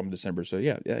 It was from December. So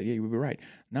yeah, you would be right.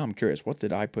 Now I'm curious. What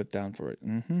did I put down for it?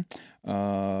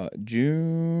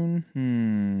 June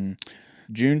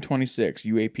 26th,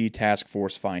 UAP task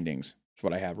force findings. That's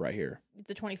what I have right here.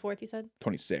 The 24th, you said?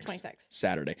 26th. 26th.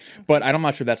 Saturday. But I'm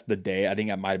not sure that's the day. I think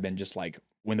that might have been just like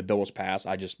when the bill was passed.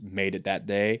 I just made it that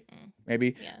day,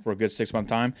 maybe, for a good 6-month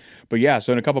time. But yeah,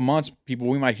 so in a couple months, we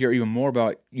might hear even more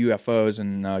about UFOs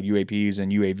and UAPs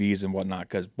and UAVs and whatnot.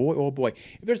 Because boy, oh boy,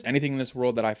 if there's anything in this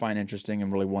world that I find interesting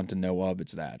and really want to know of,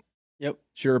 it's that. Yep.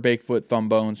 Sure, Bigfoot, thumb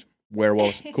bones,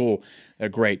 werewolves, cool. They're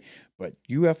great. But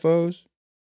UFOs,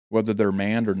 whether they're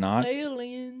manned or not,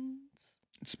 Aliens.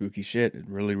 spooky shit. It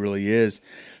really, really is.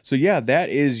 So yeah, that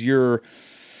is your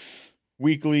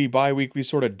weekly, bi-weekly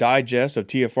sort of digest of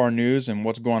TFR news and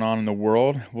what's going on in the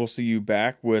world. We'll see you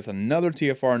back with another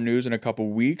TFR news in a couple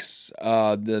weeks.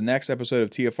 The next episode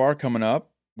of TFR coming up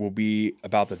will be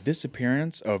about the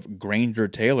disappearance of Granger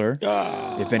Taylor.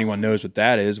 If anyone knows what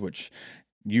that is, which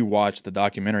you watched the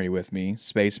documentary with me,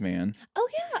 Spaceman. Oh,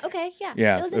 yeah. Okay. Yeah.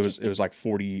 Yeah, It was like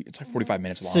 45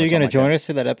 minutes long. So you're going to join us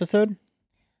for that episode?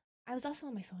 I was also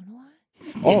on my phone a lot.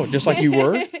 Oh, just like you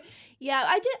were? Yeah,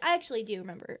 I did. I actually do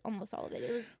remember almost all of it.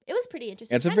 It was pretty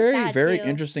interesting. It's a Kinda very, sad, very too.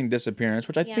 interesting disappearance,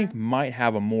 which I think might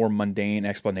have a more mundane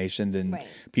explanation than Right.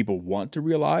 people want to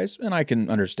realize. And I can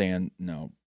understand,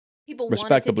 People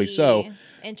respectably want it to so. be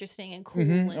interesting and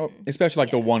cool. especially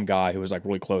like the one guy who was like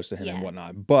really close to him and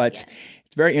whatnot. But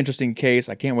it's a very interesting case.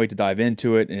 I can't wait to dive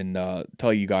into it and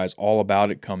tell you guys all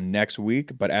about it come next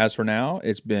week. But as for now,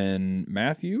 it's been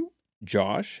Matthew,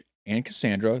 Josh, and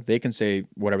Cassandra. They can say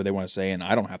whatever they want to say, and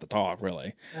I don't have to talk,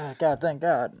 really. Oh, God, thank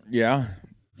God. Yeah.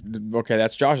 Okay,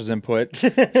 that's Josh's input.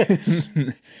 How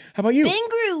about you? Ben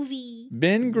Groovy.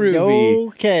 Ben Groovy.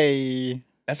 Okay.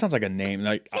 That sounds like a name.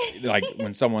 Like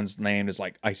when someone's name is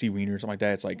like Icy Wiener or something like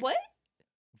that. It's like What?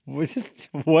 What?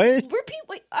 Repeat.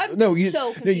 Wait, I'm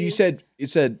so confused. No, you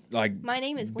said like My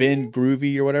name is Ben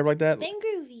Groovy or whatever like that. Ben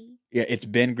Groovy. Yeah, it's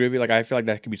Ben Groovy. Like I feel like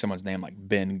that could be someone's name, like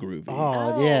Ben Groovy.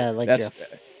 Oh, yeah, like That's-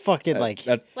 fucking like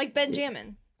Like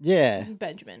Benjamin. yeah.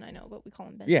 Benjamin, I know, but we call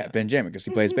him Benjamin. Yeah, Benjamin, because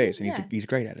he plays bass and Yeah. he's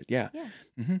great at it. Yeah.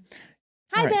 Mm-hmm.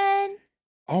 Hi, All right. Ben.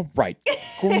 All right.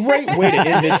 Great way to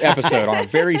end this episode on a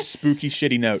very spooky,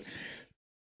 shitty note.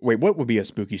 Wait, what would be a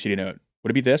spooky, shitty note? Would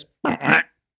it be this? Would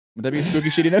that be a spooky,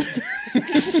 shitty note?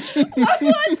 What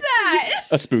was that?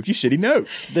 A spooky, shitty note.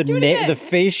 The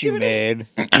face you made.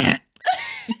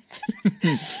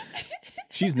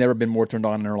 She's never been more turned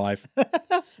on in her life. Have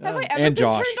I ever and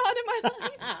been Josh. turned on in my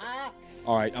life?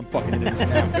 All right, I'm fucking into this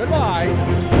now. Goodbye.